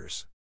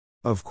Scriptures.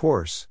 Of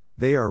course,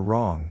 they are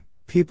wrong.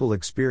 People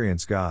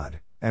experience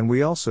God, and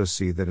we also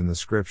see that in the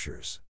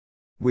Scriptures.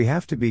 We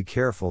have to be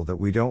careful that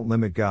we don't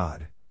limit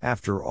God.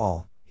 After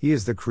all, He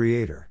is the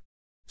Creator.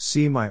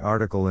 See my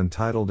article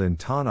entitled In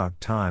Tanakh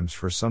Times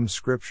for some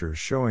scriptures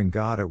showing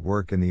God at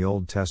work in the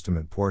Old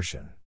Testament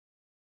portion.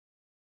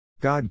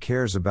 God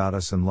cares about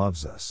us and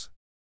loves us.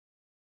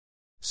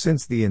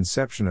 Since the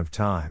inception of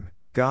time,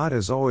 God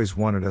has always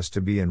wanted us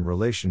to be in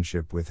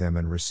relationship with Him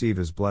and receive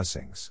His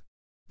blessings.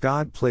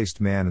 God placed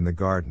man in the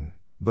garden,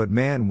 but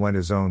man went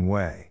his own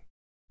way.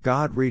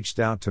 God reached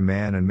out to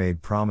man and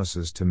made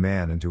promises to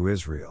man and to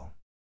Israel.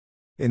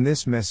 In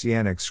this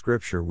messianic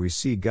scripture we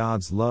see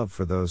God's love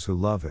for those who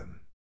love Him.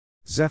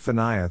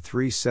 Zephaniah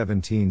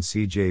 3:17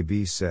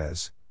 CJB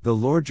says, "The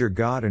Lord your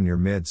God in your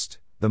midst,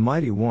 the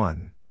Mighty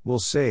One, will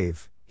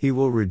save, He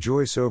will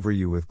rejoice over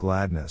you with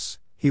gladness,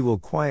 He will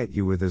quiet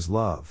you with His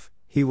love,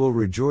 He will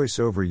rejoice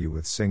over you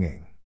with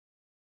singing."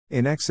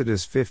 In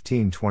Exodus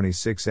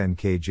 15:26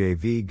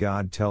 NKJV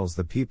God tells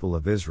the people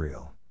of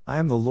Israel, "I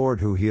am the Lord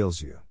who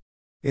heals you."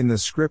 In the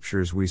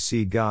scriptures we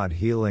see God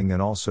healing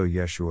and also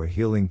Yeshua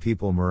healing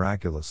people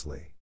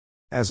miraculously.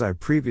 As I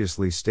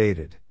previously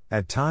stated,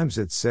 at times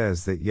it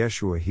says that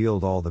Yeshua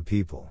healed all the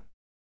people.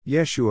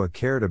 Yeshua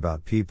cared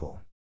about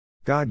people.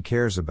 God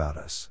cares about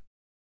us.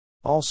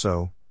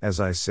 Also, as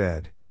I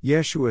said,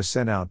 Yeshua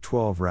sent out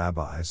 12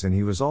 rabbis and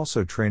He was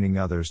also training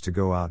others to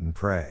go out and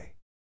pray.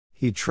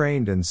 He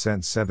trained and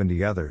sent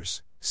 70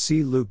 others,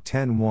 see Luke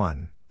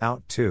 10:1,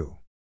 out too.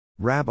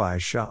 Rabbi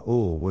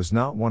Shaul was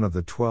not one of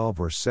the 12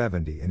 or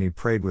 70 and he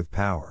prayed with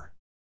power.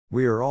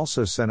 We are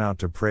also sent out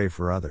to pray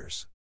for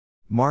others.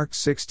 Mark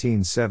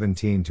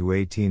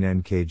 16:17-18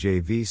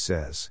 NKJV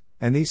says,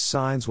 "And these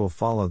signs will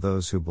follow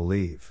those who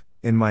believe.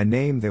 In my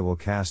name they will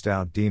cast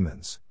out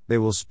demons, they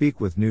will speak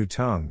with new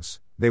tongues,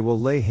 they will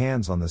lay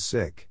hands on the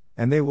sick,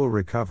 and they will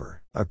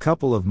recover." A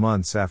couple of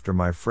months after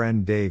my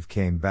friend Dave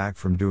came back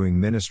from doing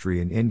ministry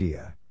in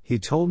India, he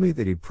told me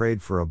that he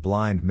prayed for a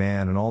blind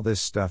man and all this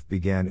stuff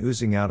began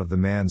oozing out of the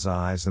man's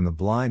eyes and the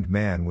blind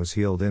man was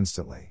healed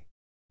instantly.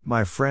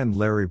 My friend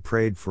Larry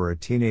prayed for a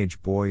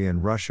teenage boy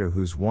in Russia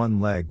whose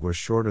one leg was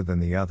shorter than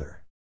the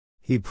other.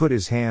 He put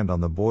his hand on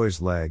the boy's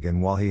leg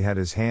and while he had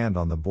his hand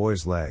on the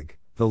boy's leg,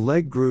 the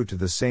leg grew to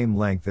the same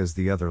length as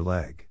the other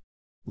leg.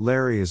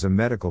 Larry is a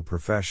medical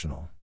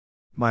professional.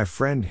 My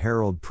friend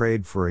Harold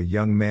prayed for a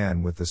young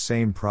man with the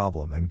same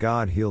problem and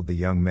God healed the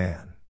young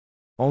man.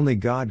 Only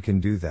God can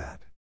do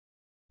that.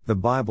 The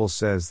Bible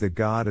says that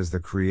God is the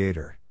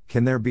Creator.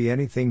 Can there be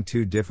anything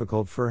too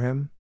difficult for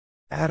Him?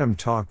 Adam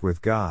talked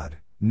with God,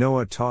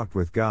 Noah talked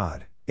with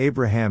God,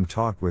 Abraham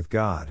talked with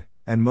God,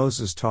 and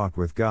Moses talked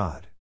with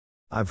God.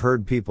 I've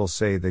heard people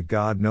say that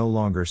God no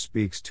longer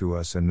speaks to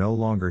us and no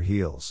longer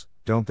heals.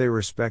 Don't they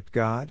respect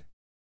God?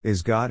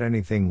 Is God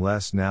anything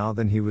less now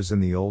than He was in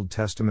the Old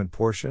Testament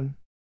portion?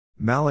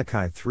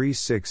 Malachi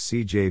 3:6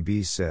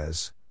 CJB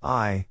says,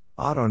 "I,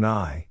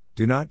 Adonai,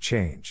 do not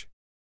change."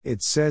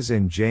 It says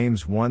in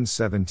James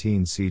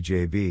 1:17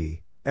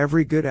 CJB,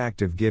 "Every good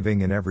act of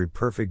giving and every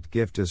perfect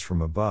gift is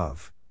from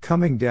above,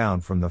 coming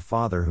down from the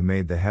Father who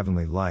made the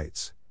heavenly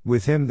lights.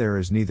 With Him there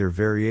is neither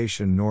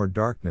variation nor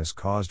darkness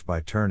caused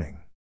by turning."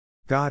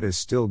 God is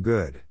still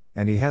good,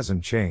 and He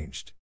hasn't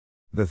changed.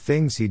 The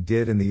things He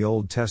did in the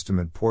Old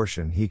Testament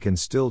portion He can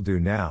still do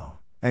now,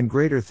 and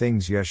greater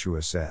things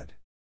Yeshua said.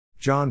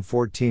 John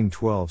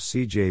 14:12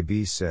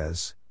 CJB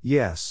says,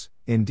 "Yes,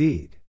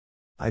 indeed.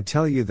 I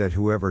tell you that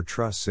whoever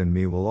trusts in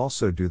me will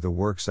also do the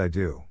works I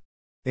do.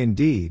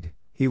 Indeed,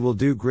 he will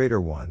do greater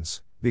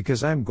ones,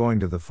 because I am going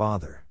to the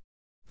Father."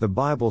 The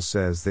Bible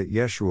says that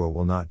Yeshua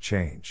will not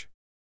change.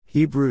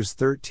 Hebrews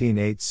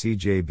 13:8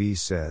 CJB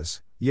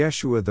says,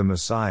 Yeshua the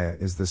Messiah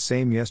is the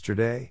same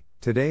yesterday,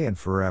 today and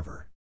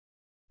forever.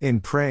 In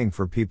praying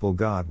for people,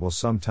 God will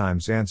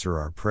sometimes answer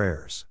our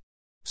prayers.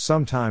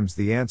 Sometimes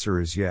the answer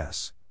is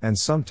yes, and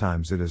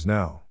sometimes it is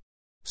no.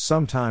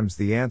 Sometimes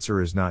the answer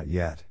is not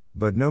yet,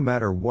 but no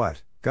matter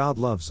what, God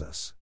loves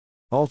us.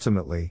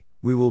 Ultimately,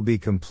 we will be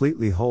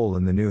completely whole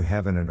in the new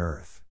heaven and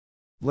earth.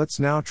 Let's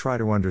now try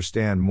to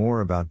understand more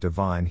about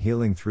divine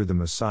healing through the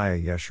Messiah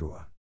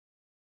Yeshua.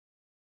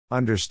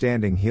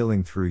 Understanding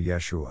healing through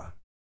Yeshua.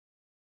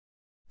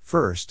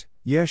 First,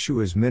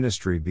 Yeshua's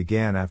ministry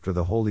began after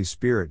the Holy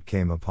Spirit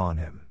came upon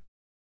him.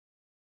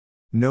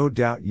 No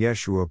doubt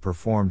Yeshua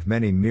performed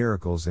many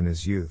miracles in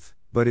his youth,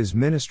 but his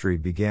ministry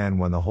began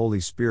when the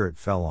Holy Spirit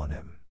fell on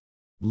him.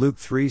 Luke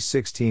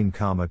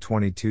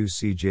 3:16-22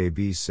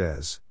 CJB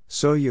says,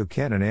 "So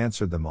Canaan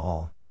answered them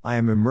all, I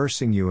am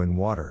immersing you in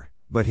water,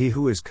 but he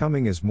who is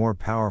coming is more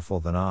powerful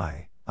than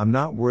I'm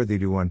not worthy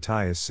to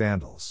untie his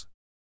sandals.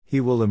 He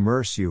will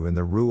immerse you in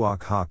the Ruach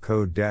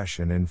HaKodesh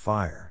and in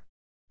fire."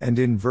 And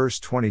in verse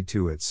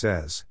 22 it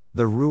says,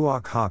 "The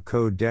Ruach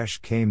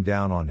HaKodesh came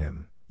down on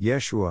him,"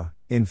 Yeshua,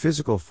 in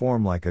physical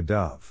form like a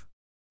dove.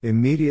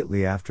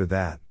 Immediately after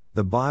that,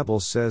 the Bible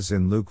says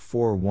in Luke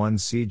 4:1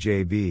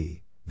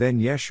 CJB, "Then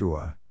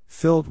Yeshua,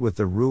 filled with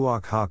the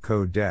Ruach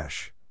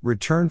HaKodesh,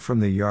 returned from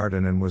the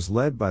Yarden and was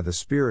led by the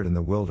Spirit in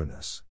the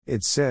wilderness."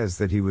 It says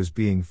that he was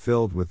being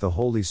filled with the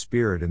Holy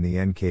Spirit in the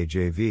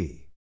NKJV.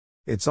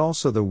 It's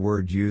also the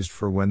word used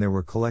for when they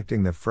were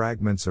collecting the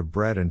fragments of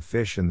bread and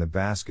fish in the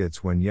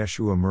baskets when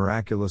Yeshua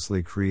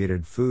miraculously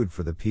created food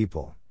for the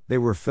people, they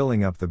were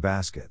filling up the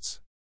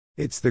baskets.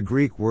 It's the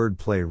Greek word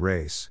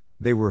pleres,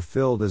 they were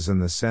filled as in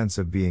the sense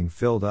of being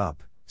filled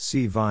up,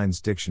 see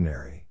Vine's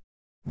dictionary.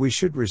 We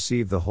should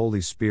receive the Holy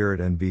Spirit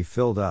and be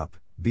filled up,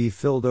 be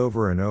filled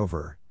over and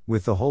over,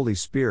 with the Holy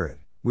Spirit.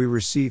 We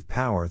receive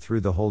power through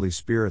the Holy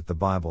Spirit, the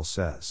Bible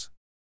says.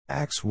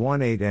 Acts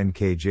 1:8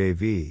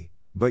 NKJV,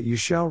 "But you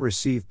shall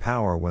receive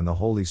power when the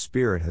Holy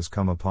Spirit has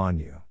come upon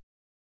you."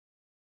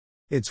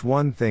 It's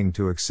one thing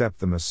to accept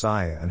the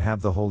Messiah and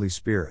have the Holy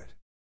Spirit.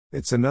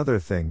 It's another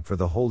thing for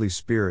the Holy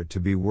Spirit to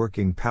be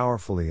working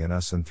powerfully in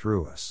us and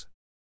through us.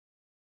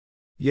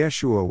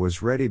 Yeshua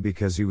was ready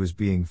because he was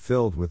being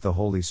filled with the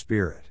Holy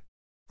Spirit.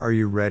 Are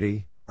you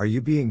ready? Are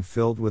you being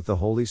filled with the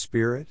Holy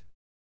Spirit?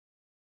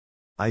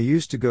 I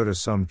used to go to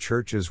some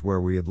churches where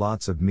we had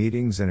lots of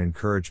meetings and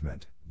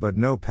encouragement, but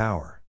no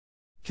power.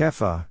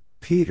 Kepha,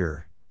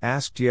 Peter,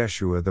 asked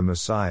Yeshua the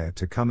Messiah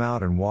to come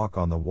out and walk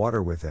on the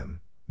water with him,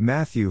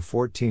 Matthew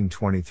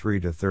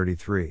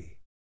 14:23-33.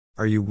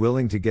 Are you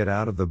willing to get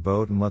out of the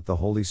boat and let the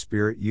Holy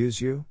Spirit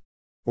use you?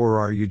 Or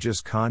are you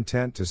just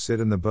content to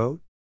sit in the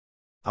boat?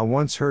 I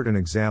once heard an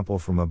example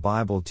from a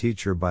Bible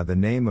teacher by the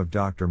name of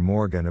Dr.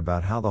 Morgan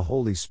about how the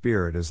Holy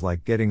Spirit is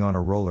like getting on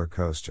a roller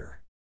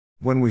coaster.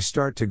 When we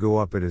start to go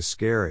up it is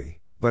scary,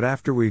 but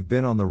after we've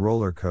been on the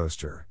roller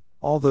coaster,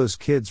 all those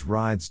kids'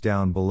 rides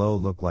down below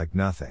look like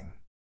nothing.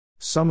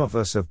 Some of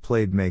us have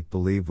played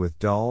make-believe with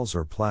dolls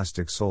or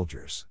plastic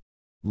soldiers.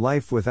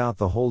 Life without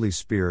the Holy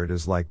Spirit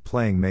is like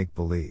playing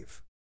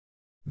make-believe.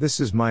 This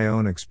is my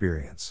own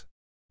experience.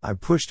 I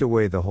pushed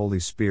away the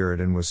Holy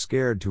Spirit and was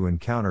scared to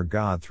encounter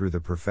God through the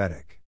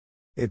prophetic.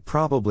 It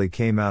probably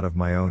came out of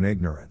my own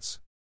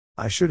ignorance.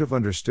 I should have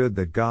understood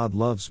that God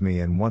loves me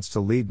and wants to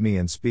lead me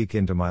and speak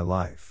into my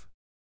life.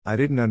 I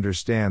didn't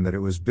understand that it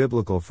was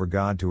biblical for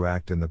God to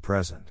act in the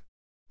present.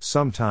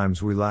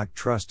 Sometimes we lack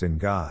trust in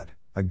God,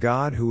 a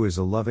God who is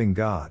a loving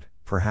God.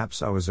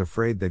 Perhaps I was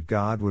afraid that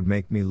God would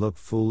make me look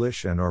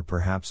foolish or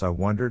perhaps I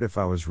wondered if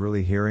I was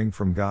really hearing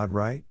from God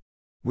right.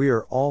 We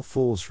are all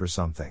fools for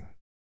something.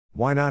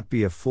 Why not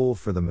be a fool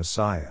for the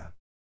Messiah?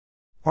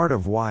 Part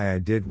of why I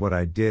did what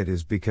I did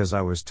is because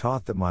I was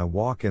taught that my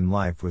walk in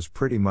life was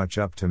pretty much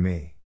up to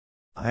me.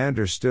 I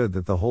understood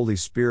that the Holy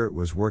Spirit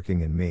was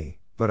working in me,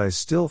 but I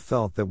still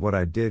felt that what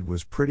I did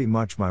was pretty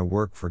much my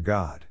work for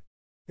God.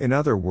 In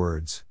other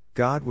words,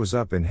 God was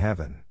up in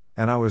heaven,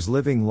 and I was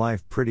living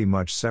life pretty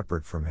much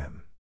separate from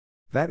Him.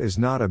 That is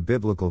not a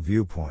biblical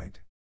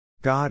viewpoint.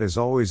 God is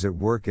always at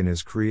work in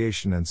His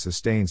creation and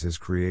sustains His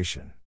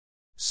creation.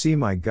 See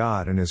my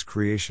God and His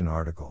creation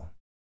article.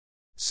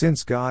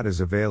 Since God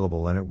is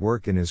available and at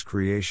work in His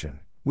creation,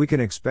 we can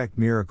expect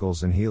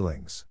miracles and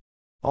healings.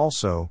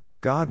 Also,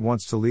 God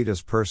wants to lead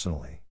us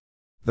personally.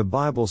 The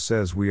Bible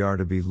says we are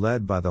to be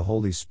led by the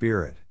Holy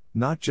Spirit,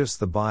 not just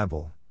the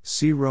Bible.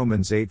 See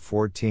Romans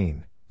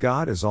 8:14.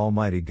 God is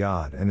Almighty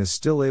God and is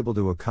still able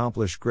to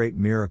accomplish great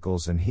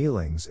miracles and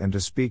healings and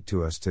to speak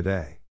to us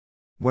today.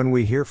 When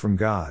we hear from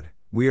God,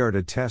 we are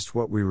to test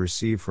what we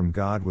receive from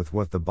God with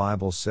what the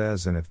Bible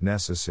says and if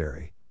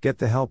necessary, get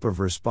the help of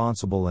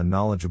responsible and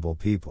knowledgeable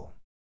people.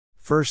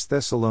 1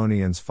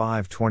 Thessalonians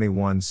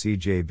 5:21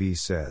 CJB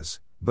says,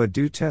 "But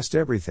do test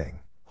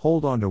everything,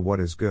 hold on to what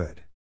is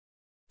good."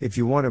 If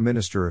you want to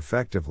minister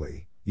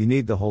effectively, you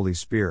need the Holy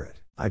Spirit.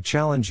 I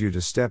challenge you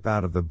to step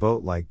out of the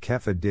boat like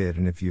Kepha did,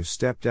 and if you've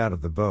stepped out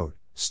of the boat,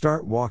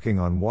 start walking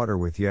on water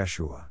with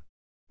Yeshua.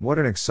 What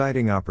an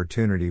exciting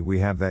opportunity we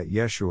have that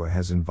Yeshua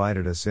has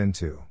invited us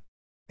into.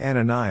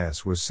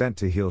 Ananias was sent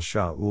to heal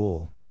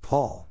Shaul,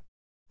 Paul.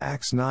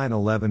 Acts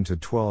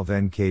 9:11-12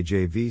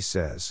 NKJV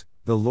says,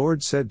 "The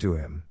Lord said to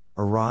him,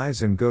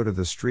 Arise and go to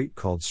the street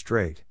called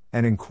Straight,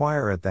 and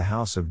inquire at the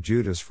house of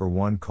Judas for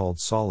one called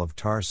Saul of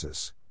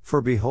Tarsus,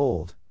 for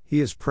behold,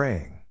 he is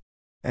praying.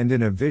 And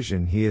in a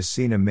vision he has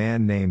seen a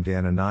man named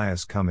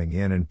Ananias coming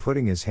in and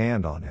putting his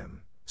hand on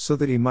him, so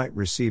that he might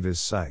receive his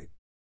sight."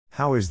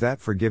 How is that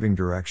for giving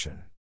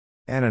direction?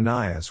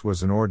 Ananias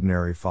was an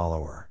ordinary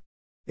follower.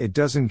 It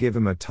doesn't give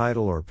him a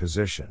title or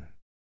position.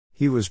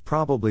 He was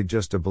probably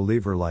just a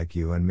believer like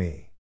you and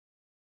me.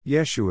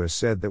 Yeshua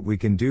said that we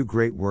can do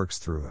great works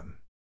through him.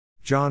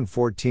 John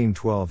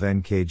 14:12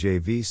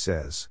 NKJV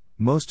says,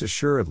 "Most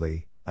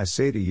assuredly, I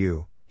say to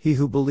you, he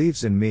who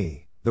believes in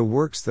me, the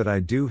works that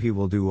I do he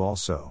will do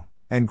also,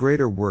 and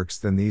greater works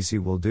than these he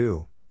will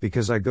do,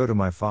 because I go to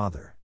my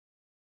Father."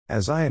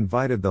 As I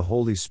invited the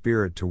Holy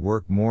Spirit to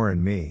work more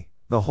in me,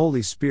 the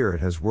Holy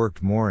Spirit has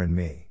worked more in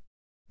me.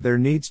 There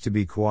needs to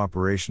be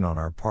cooperation on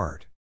our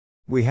part.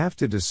 We have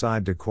to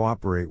decide to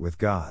cooperate with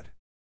God.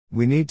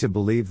 We need to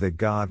believe that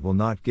God will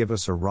not give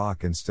us a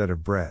rock instead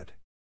of bread.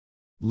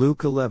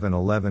 Luke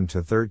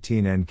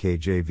 11:11-13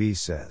 NKJV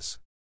says,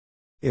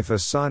 "If a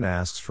son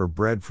asks for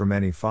bread from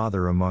any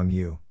father among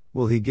you,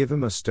 will he give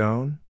him a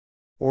stone?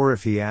 Or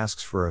if he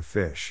asks for a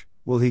fish,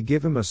 will he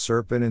give him a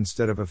serpent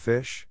instead of a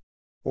fish?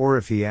 Or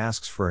if he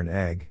asks for an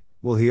egg,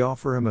 will he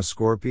offer him a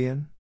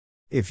scorpion?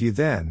 If you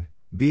then,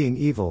 being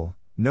evil,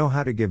 know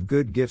how to give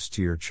good gifts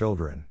to your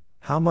children,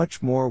 how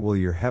much more will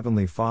your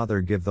heavenly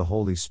Father give the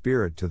Holy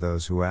Spirit to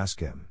those who ask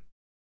him?"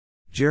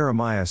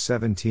 Jeremiah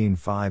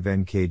 17:5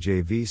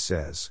 NKJV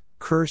says,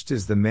 "Cursed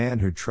is the man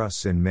who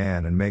trusts in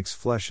man and makes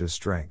flesh his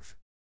strength."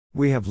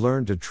 We have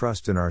learned to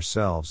trust in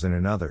ourselves and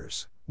in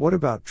others. What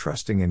about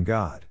trusting in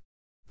God?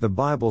 The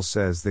Bible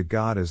says that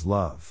God is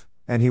love,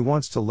 and he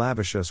wants to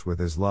lavish us with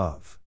his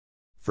love.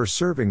 For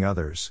serving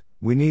others,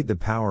 we need the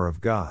power of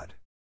God.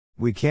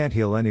 We can't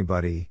heal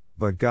anybody,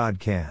 but God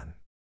can.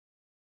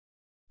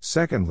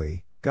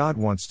 Secondly, God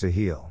wants to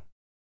heal.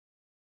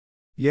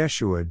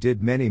 Yeshua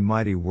did many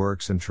mighty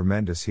works and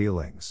tremendous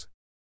healings.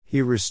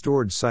 He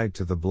restored sight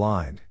to the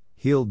blind,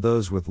 healed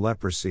those with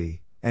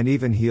leprosy, and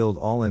even healed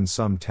all in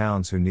some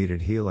towns who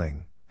needed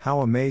healing. How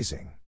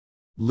amazing!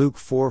 Luke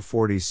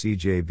 4:40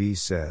 CJB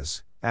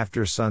says,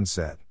 "After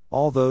sunset,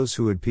 all those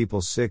who had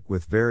people sick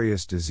with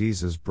various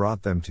diseases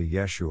brought them to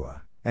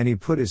Yeshua, and he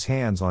put his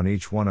hands on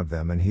each one of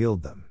them and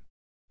healed them."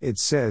 It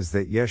says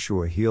that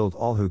Yeshua healed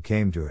all who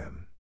came to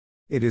him.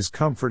 It is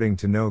comforting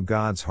to know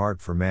God's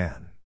heart for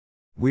man.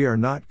 We are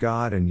not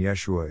God and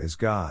Yeshua is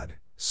God,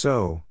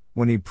 so,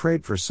 when he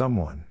prayed for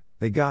someone,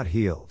 they got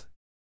healed.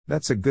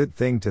 That's a good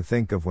thing to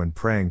think of when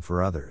praying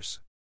for others.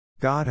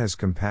 God has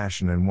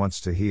compassion and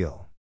wants to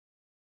heal.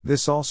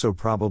 This also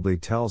probably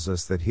tells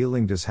us that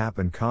healing does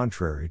happen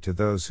contrary to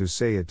those who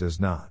say it does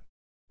not.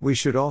 We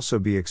should also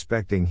be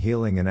expecting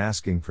healing and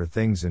asking for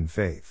things in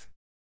faith.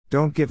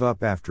 Don't give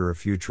up after a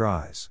few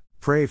tries.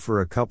 Pray for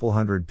a couple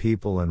hundred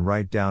people and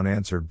write down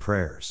answered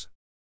prayers.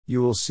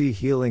 You will see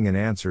healing and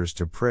answers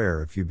to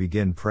prayer if you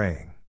begin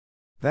praying.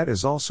 That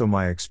is also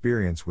my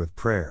experience with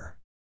prayer.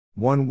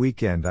 One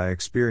weekend I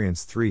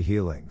experienced 3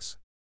 healings.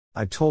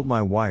 I told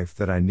my wife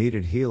that I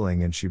needed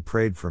healing and she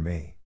prayed for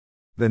me.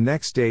 The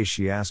next day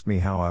she asked me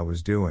how I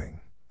was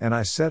doing, and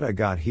I said I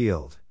got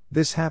healed.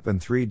 This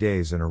happened 3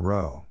 days in a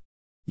row.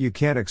 You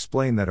can't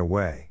explain that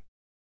away.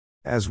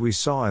 As we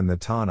saw in the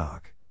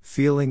Tanakh,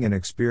 feeling and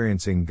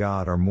experiencing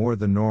God are more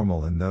than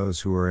normal in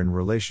those who are in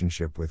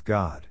relationship with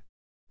God.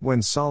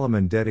 When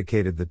Solomon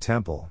dedicated the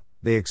temple,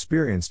 they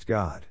experienced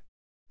God.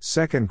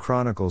 2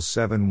 Chronicles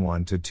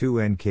 7:1-2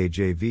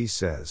 NKJV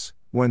says,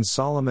 "When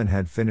Solomon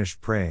had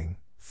finished praying,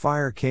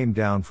 fire came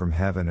down from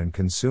heaven and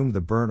consumed the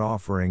burnt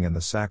offering and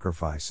the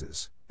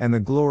sacrifices, and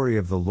the glory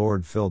of the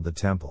Lord filled the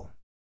temple.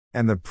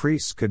 And the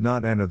priests could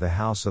not enter the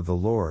house of the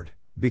Lord,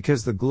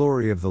 because the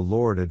glory of the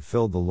Lord had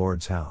filled the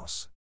Lord's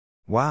house."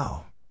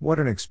 Wow, what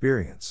an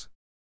experience!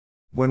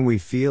 When we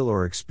feel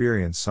or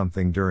experience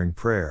something during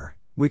prayer,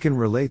 we can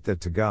relate that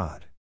to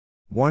God.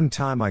 One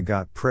time I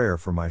got prayer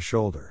for my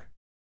shoulder.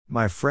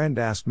 My friend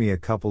asked me a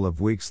couple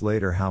of weeks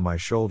later how my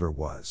shoulder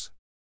was.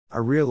 I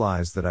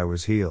realized that I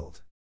was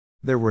healed.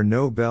 There were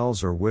no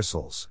bells or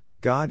whistles.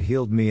 God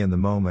healed me in the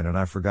moment and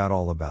I forgot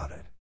all about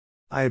it.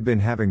 I had been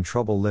having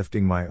trouble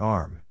lifting my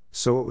arm,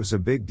 so it was a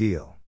big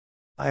deal.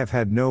 I have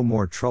had no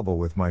more trouble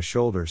with my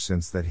shoulder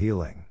since that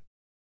healing.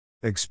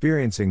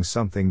 Experiencing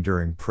something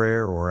during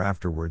prayer or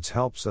afterwards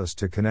helps us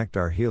to connect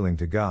our healing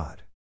to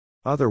God.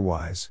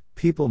 Otherwise,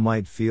 people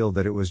might feel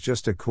that it was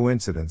just a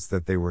coincidence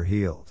that they were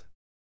healed.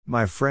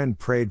 My friend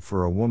prayed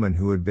for a woman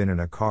who had been in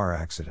a car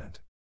accident.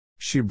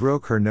 She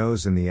broke her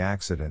nose in the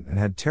accident and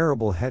had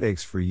terrible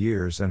headaches for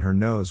years, and her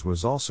nose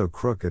was also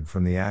crooked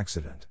from the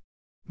accident.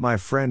 My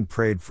friend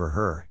prayed for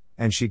her,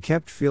 and she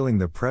kept feeling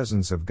the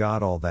presence of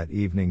God all that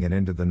evening and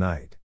into the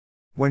night.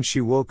 When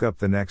she woke up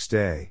the next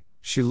day,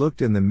 she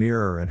looked in the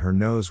mirror and her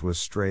nose was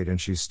straight and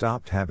she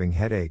stopped having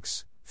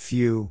headaches.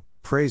 Phew,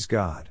 praise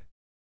God.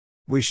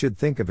 We should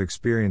think of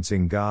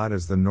experiencing God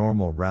as the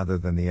normal rather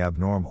than the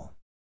abnormal.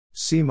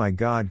 See my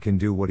God can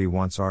do what he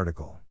wants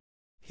article.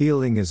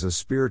 Healing is a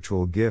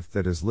spiritual gift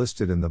that is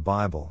listed in the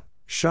Bible.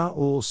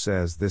 Shaul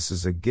says this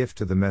is a gift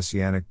to the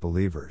Messianic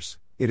believers.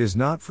 It is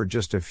not for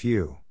just a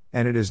few,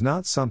 and it is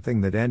not something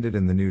that ended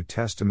in the New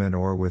Testament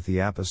or with the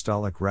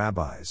apostolic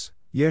rabbis,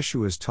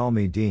 Yeshua's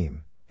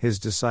Talmidim, his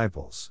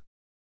disciples.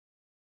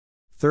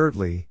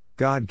 Thirdly,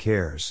 God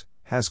cares,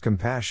 has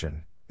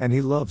compassion, and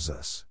he loves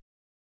us.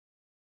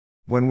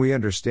 When we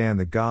understand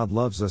that God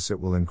loves us,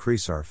 it will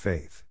increase our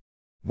faith.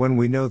 When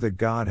we know that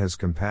God has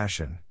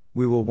compassion,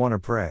 we will want to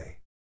pray.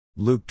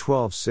 Luke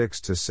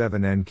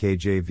 12:6-7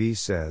 NKJV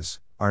says,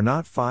 "Are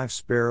not 5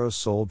 sparrows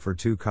sold for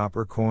 2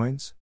 copper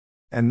coins?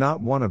 And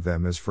not one of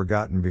them is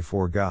forgotten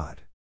before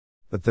God.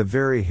 But the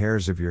very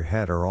hairs of your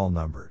head are all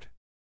numbered.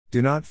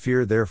 Do not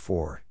fear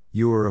therefore,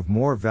 you are of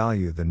more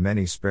value than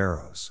many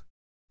sparrows."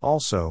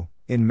 Also,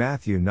 in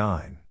Matthew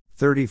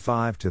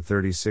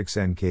 9:35-36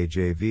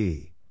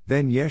 NKJV,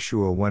 "Then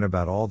Yeshua went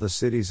about all the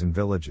cities and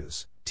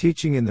villages,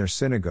 teaching in their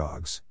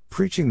synagogues,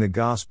 preaching the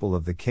gospel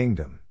of the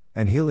kingdom,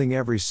 and healing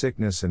every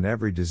sickness and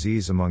every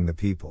disease among the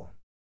people.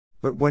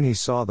 But when he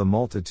saw the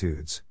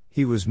multitudes,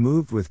 he was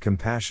moved with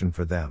compassion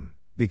for them,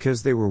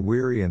 because they were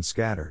weary and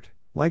scattered,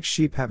 like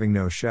sheep having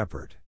no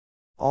shepherd."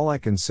 All I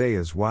can say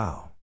is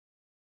wow.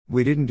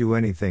 We didn't do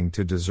anything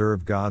to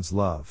deserve God's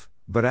love,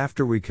 but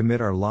after we commit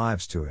our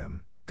lives to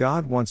him,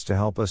 God wants to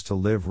help us to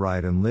live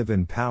right and live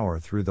in power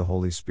through the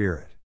Holy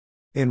Spirit.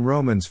 In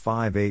Romans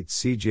 5:8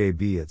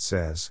 CJB it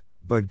says,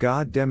 "But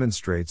God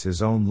demonstrates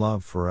his own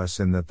love for us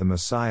in that the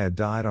Messiah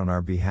died on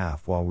our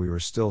behalf while we were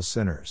still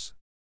sinners."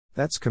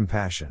 That's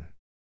compassion.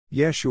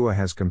 Yeshua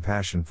has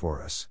compassion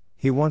for us.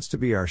 He wants to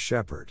be our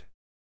shepherd.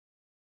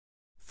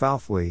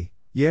 Fourthly,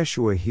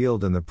 Yeshua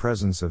healed in the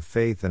presence of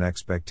faith and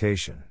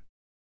expectation.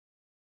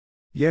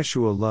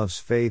 Yeshua loves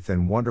faith,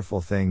 and wonderful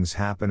things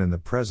happen in the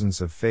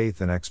presence of faith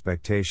and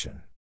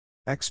expectation.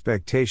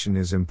 Expectation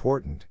is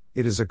important,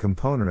 it is a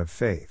component of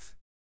faith.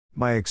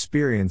 My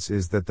experience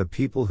is that the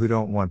people who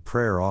don't want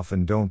prayer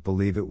often don't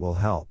believe it will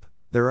help,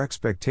 their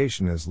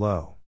expectation is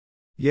low.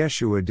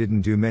 Yeshua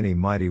didn't do many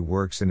mighty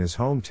works in his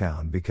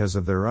hometown because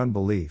of their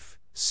unbelief,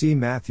 see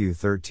Matthew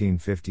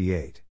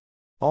 13:58.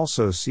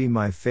 Also see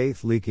my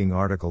faith leaking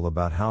article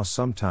about how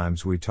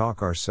sometimes we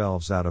talk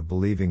ourselves out of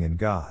believing in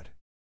God.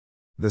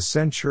 The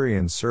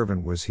centurion's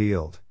servant was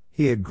healed,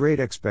 he had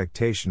great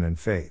expectation and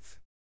faith.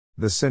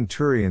 The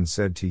centurion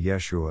said to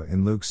Yeshua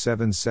in Luke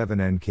 7:7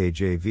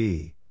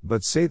 NKJV,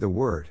 "But say the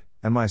word,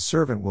 and my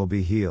servant will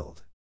be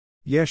healed."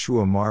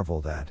 Yeshua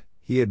marveled at,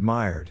 he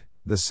admired,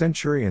 the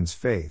centurion's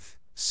faith,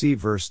 see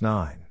verse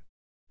 9.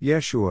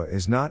 Yeshua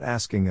is not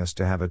asking us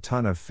to have a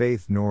ton of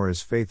faith, nor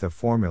is faith a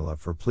formula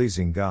for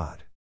pleasing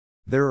God.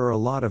 There are a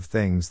lot of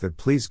things that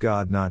please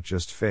God, not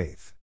just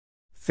faith.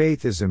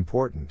 Faith is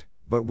important,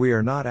 but we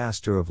are not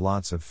asked to have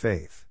lots of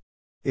faith.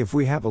 If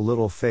we have a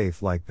little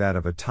faith like that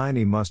of a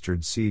tiny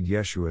mustard seed,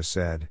 Yeshua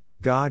said,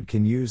 God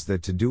can use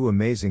that to do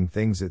amazing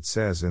things, it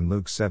says in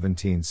Luke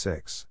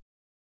 17:6.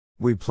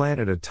 We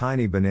planted a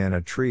tiny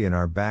banana tree in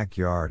our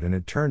backyard and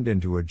it turned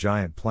into a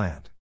giant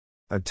plant.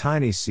 A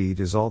tiny seed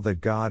is all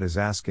that God is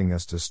asking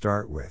us to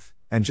start with,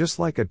 and just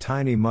like a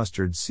tiny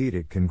mustard seed,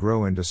 it can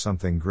grow into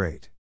something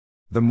great.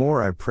 The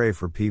more I pray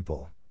for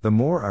people, the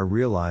more I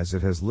realize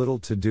it has little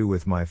to do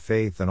with my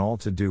faith and all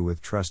to do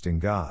with trusting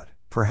God,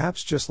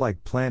 perhaps just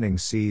like planting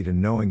seed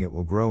and knowing it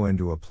will grow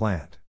into a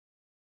plant.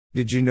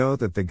 Did you know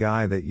that the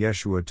guy that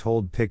Yeshua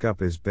told pick up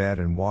his bed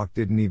and walk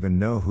didn't even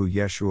know who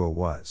Yeshua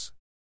was?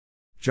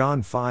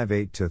 John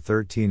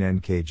 5:8-13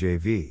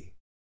 NKJV.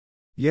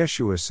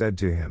 Yeshua said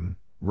to him,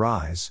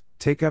 "Rise,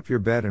 take up your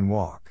bed and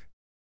walk."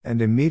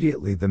 And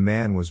immediately the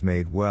man was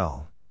made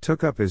well,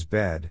 took up his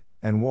bed,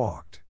 and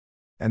walked.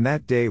 And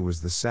that day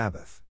was the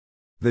Sabbath.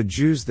 The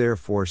Jews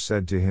therefore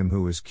said to him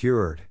who was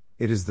cured,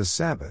 "It is the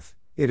Sabbath,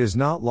 it is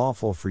not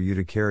lawful for you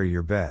to carry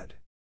your bed."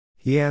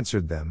 He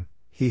answered them,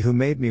 "He who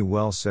made me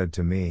well said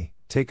to me,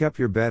 take up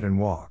your bed and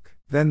walk."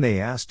 Then they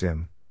asked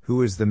him,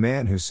 "Who is the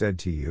man who said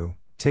to you,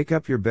 take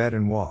up your bed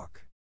and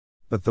walk?"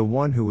 But the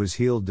one who was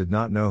healed did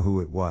not know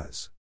who it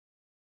was.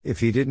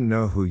 If he didn't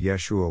know who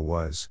Yeshua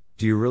was,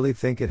 do you really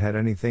think it had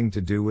anything to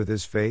do with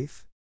his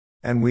faith?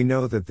 And we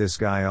know that this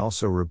guy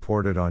also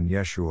reported on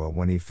Yeshua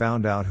when he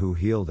found out who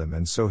healed him,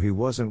 and so he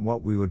wasn't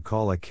what we would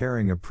call a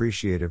caring,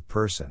 appreciative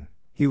person.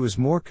 He was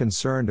more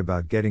concerned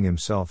about getting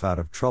himself out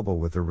of trouble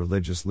with the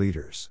religious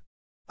leaders.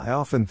 I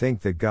often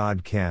think that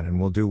God can and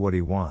will do what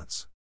he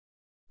wants.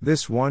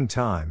 This one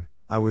time,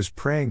 I was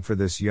praying for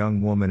this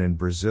young woman in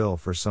Brazil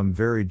for some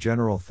very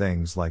general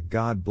things like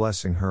God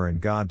blessing her and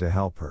God to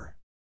help her.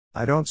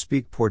 I don't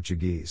speak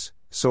Portuguese,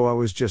 so I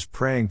was just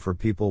praying for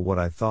people what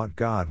I thought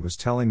God was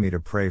telling me to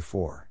pray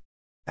for.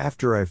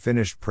 After I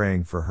finished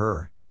praying for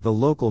her, the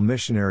local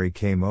missionary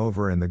came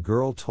over and the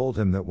girl told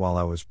him that while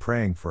I was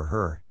praying for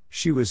her,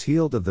 she was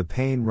healed of the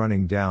pain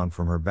running down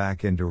from her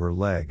back into her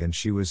leg, and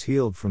she was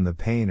healed from the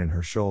pain in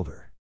her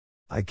shoulder.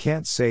 I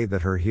can't say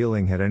that her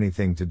healing had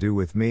anything to do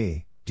with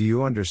me, do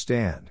you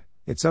understand?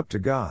 It's up to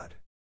God.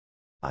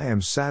 I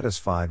am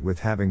satisfied with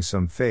having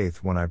some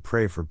faith when I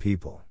pray for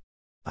people.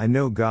 I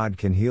know God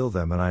can heal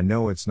them and I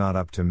know it's not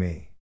up to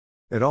me.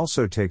 It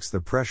also takes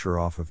the pressure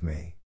off of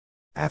me.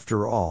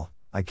 After all,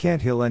 I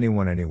can't heal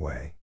anyone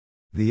anyway.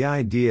 The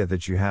idea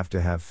that you have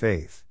to have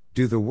faith,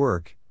 do the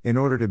work, in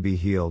order to be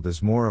healed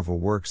is more of a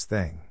works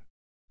thing.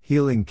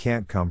 Healing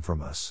can't come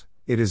from us,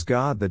 it is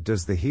God that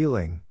does the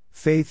healing.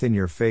 Faith in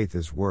your faith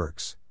is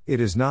works, it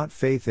is not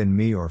faith in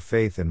me or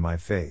faith in my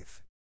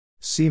faith.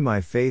 See my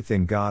Faith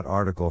in God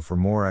article for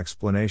more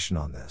explanation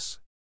on this.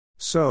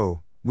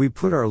 So, we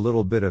put our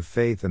little bit of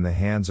faith in the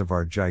hands of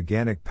our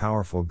gigantic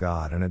powerful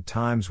God, and at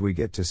times we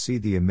get to see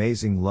the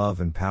amazing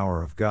love and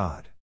power of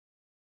God.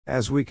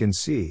 As we can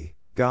see,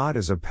 God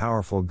is a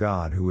powerful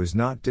God who is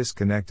not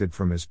disconnected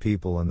from His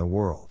people and the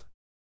world.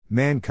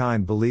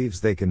 Mankind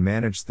believes they can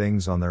manage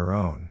things on their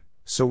own,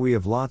 so we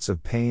have lots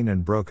of pain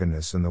and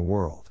brokenness in the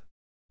world.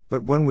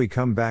 But when we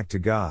come back to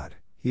God,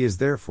 He is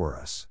there for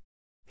us.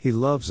 He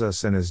loves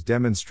us and has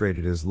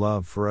demonstrated His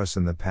love for us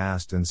in the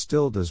past and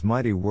still does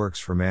mighty works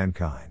for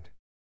mankind.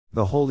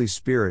 The Holy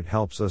Spirit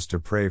helps us to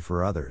pray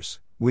for others.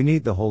 We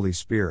need the Holy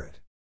Spirit.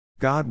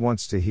 God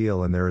wants to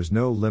heal and there is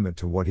no limit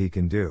to what He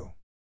can do.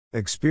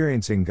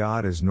 Experiencing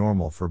God is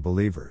normal for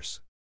believers.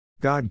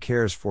 God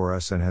cares for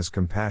us and has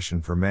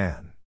compassion for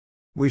man.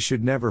 We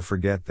should never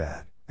forget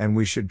that, and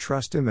we should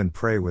trust Him and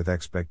pray with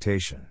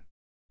expectation.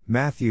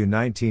 Matthew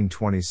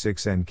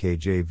 19:26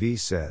 NKJV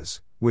says,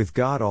 "With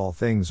God all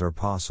things are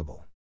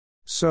possible."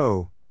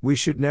 So, we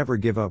should never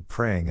give up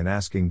praying and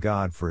asking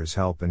God for His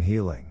help and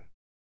healing.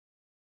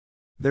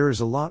 There is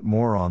a lot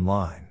more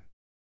online.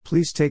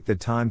 Please take the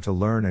time to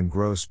learn and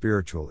grow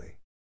spiritually.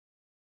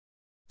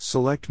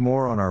 Select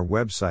more on our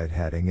website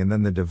heading and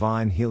then the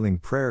Divine Healing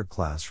Prayer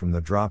class from the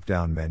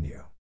drop-down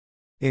menu.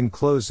 In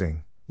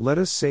closing, let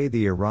us say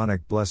the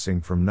Aaronic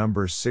blessing from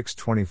Numbers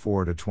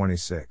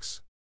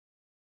 6:24-26.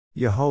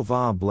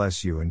 Yehova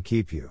bless you and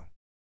keep you.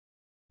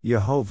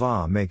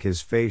 Yehova make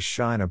His face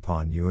shine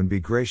upon you and be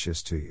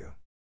gracious to you.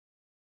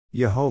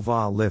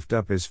 Yehova lift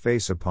up His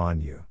face upon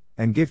you,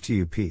 and give to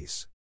you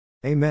peace.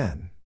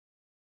 Amen.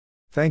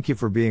 Thank you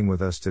for being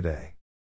with us today.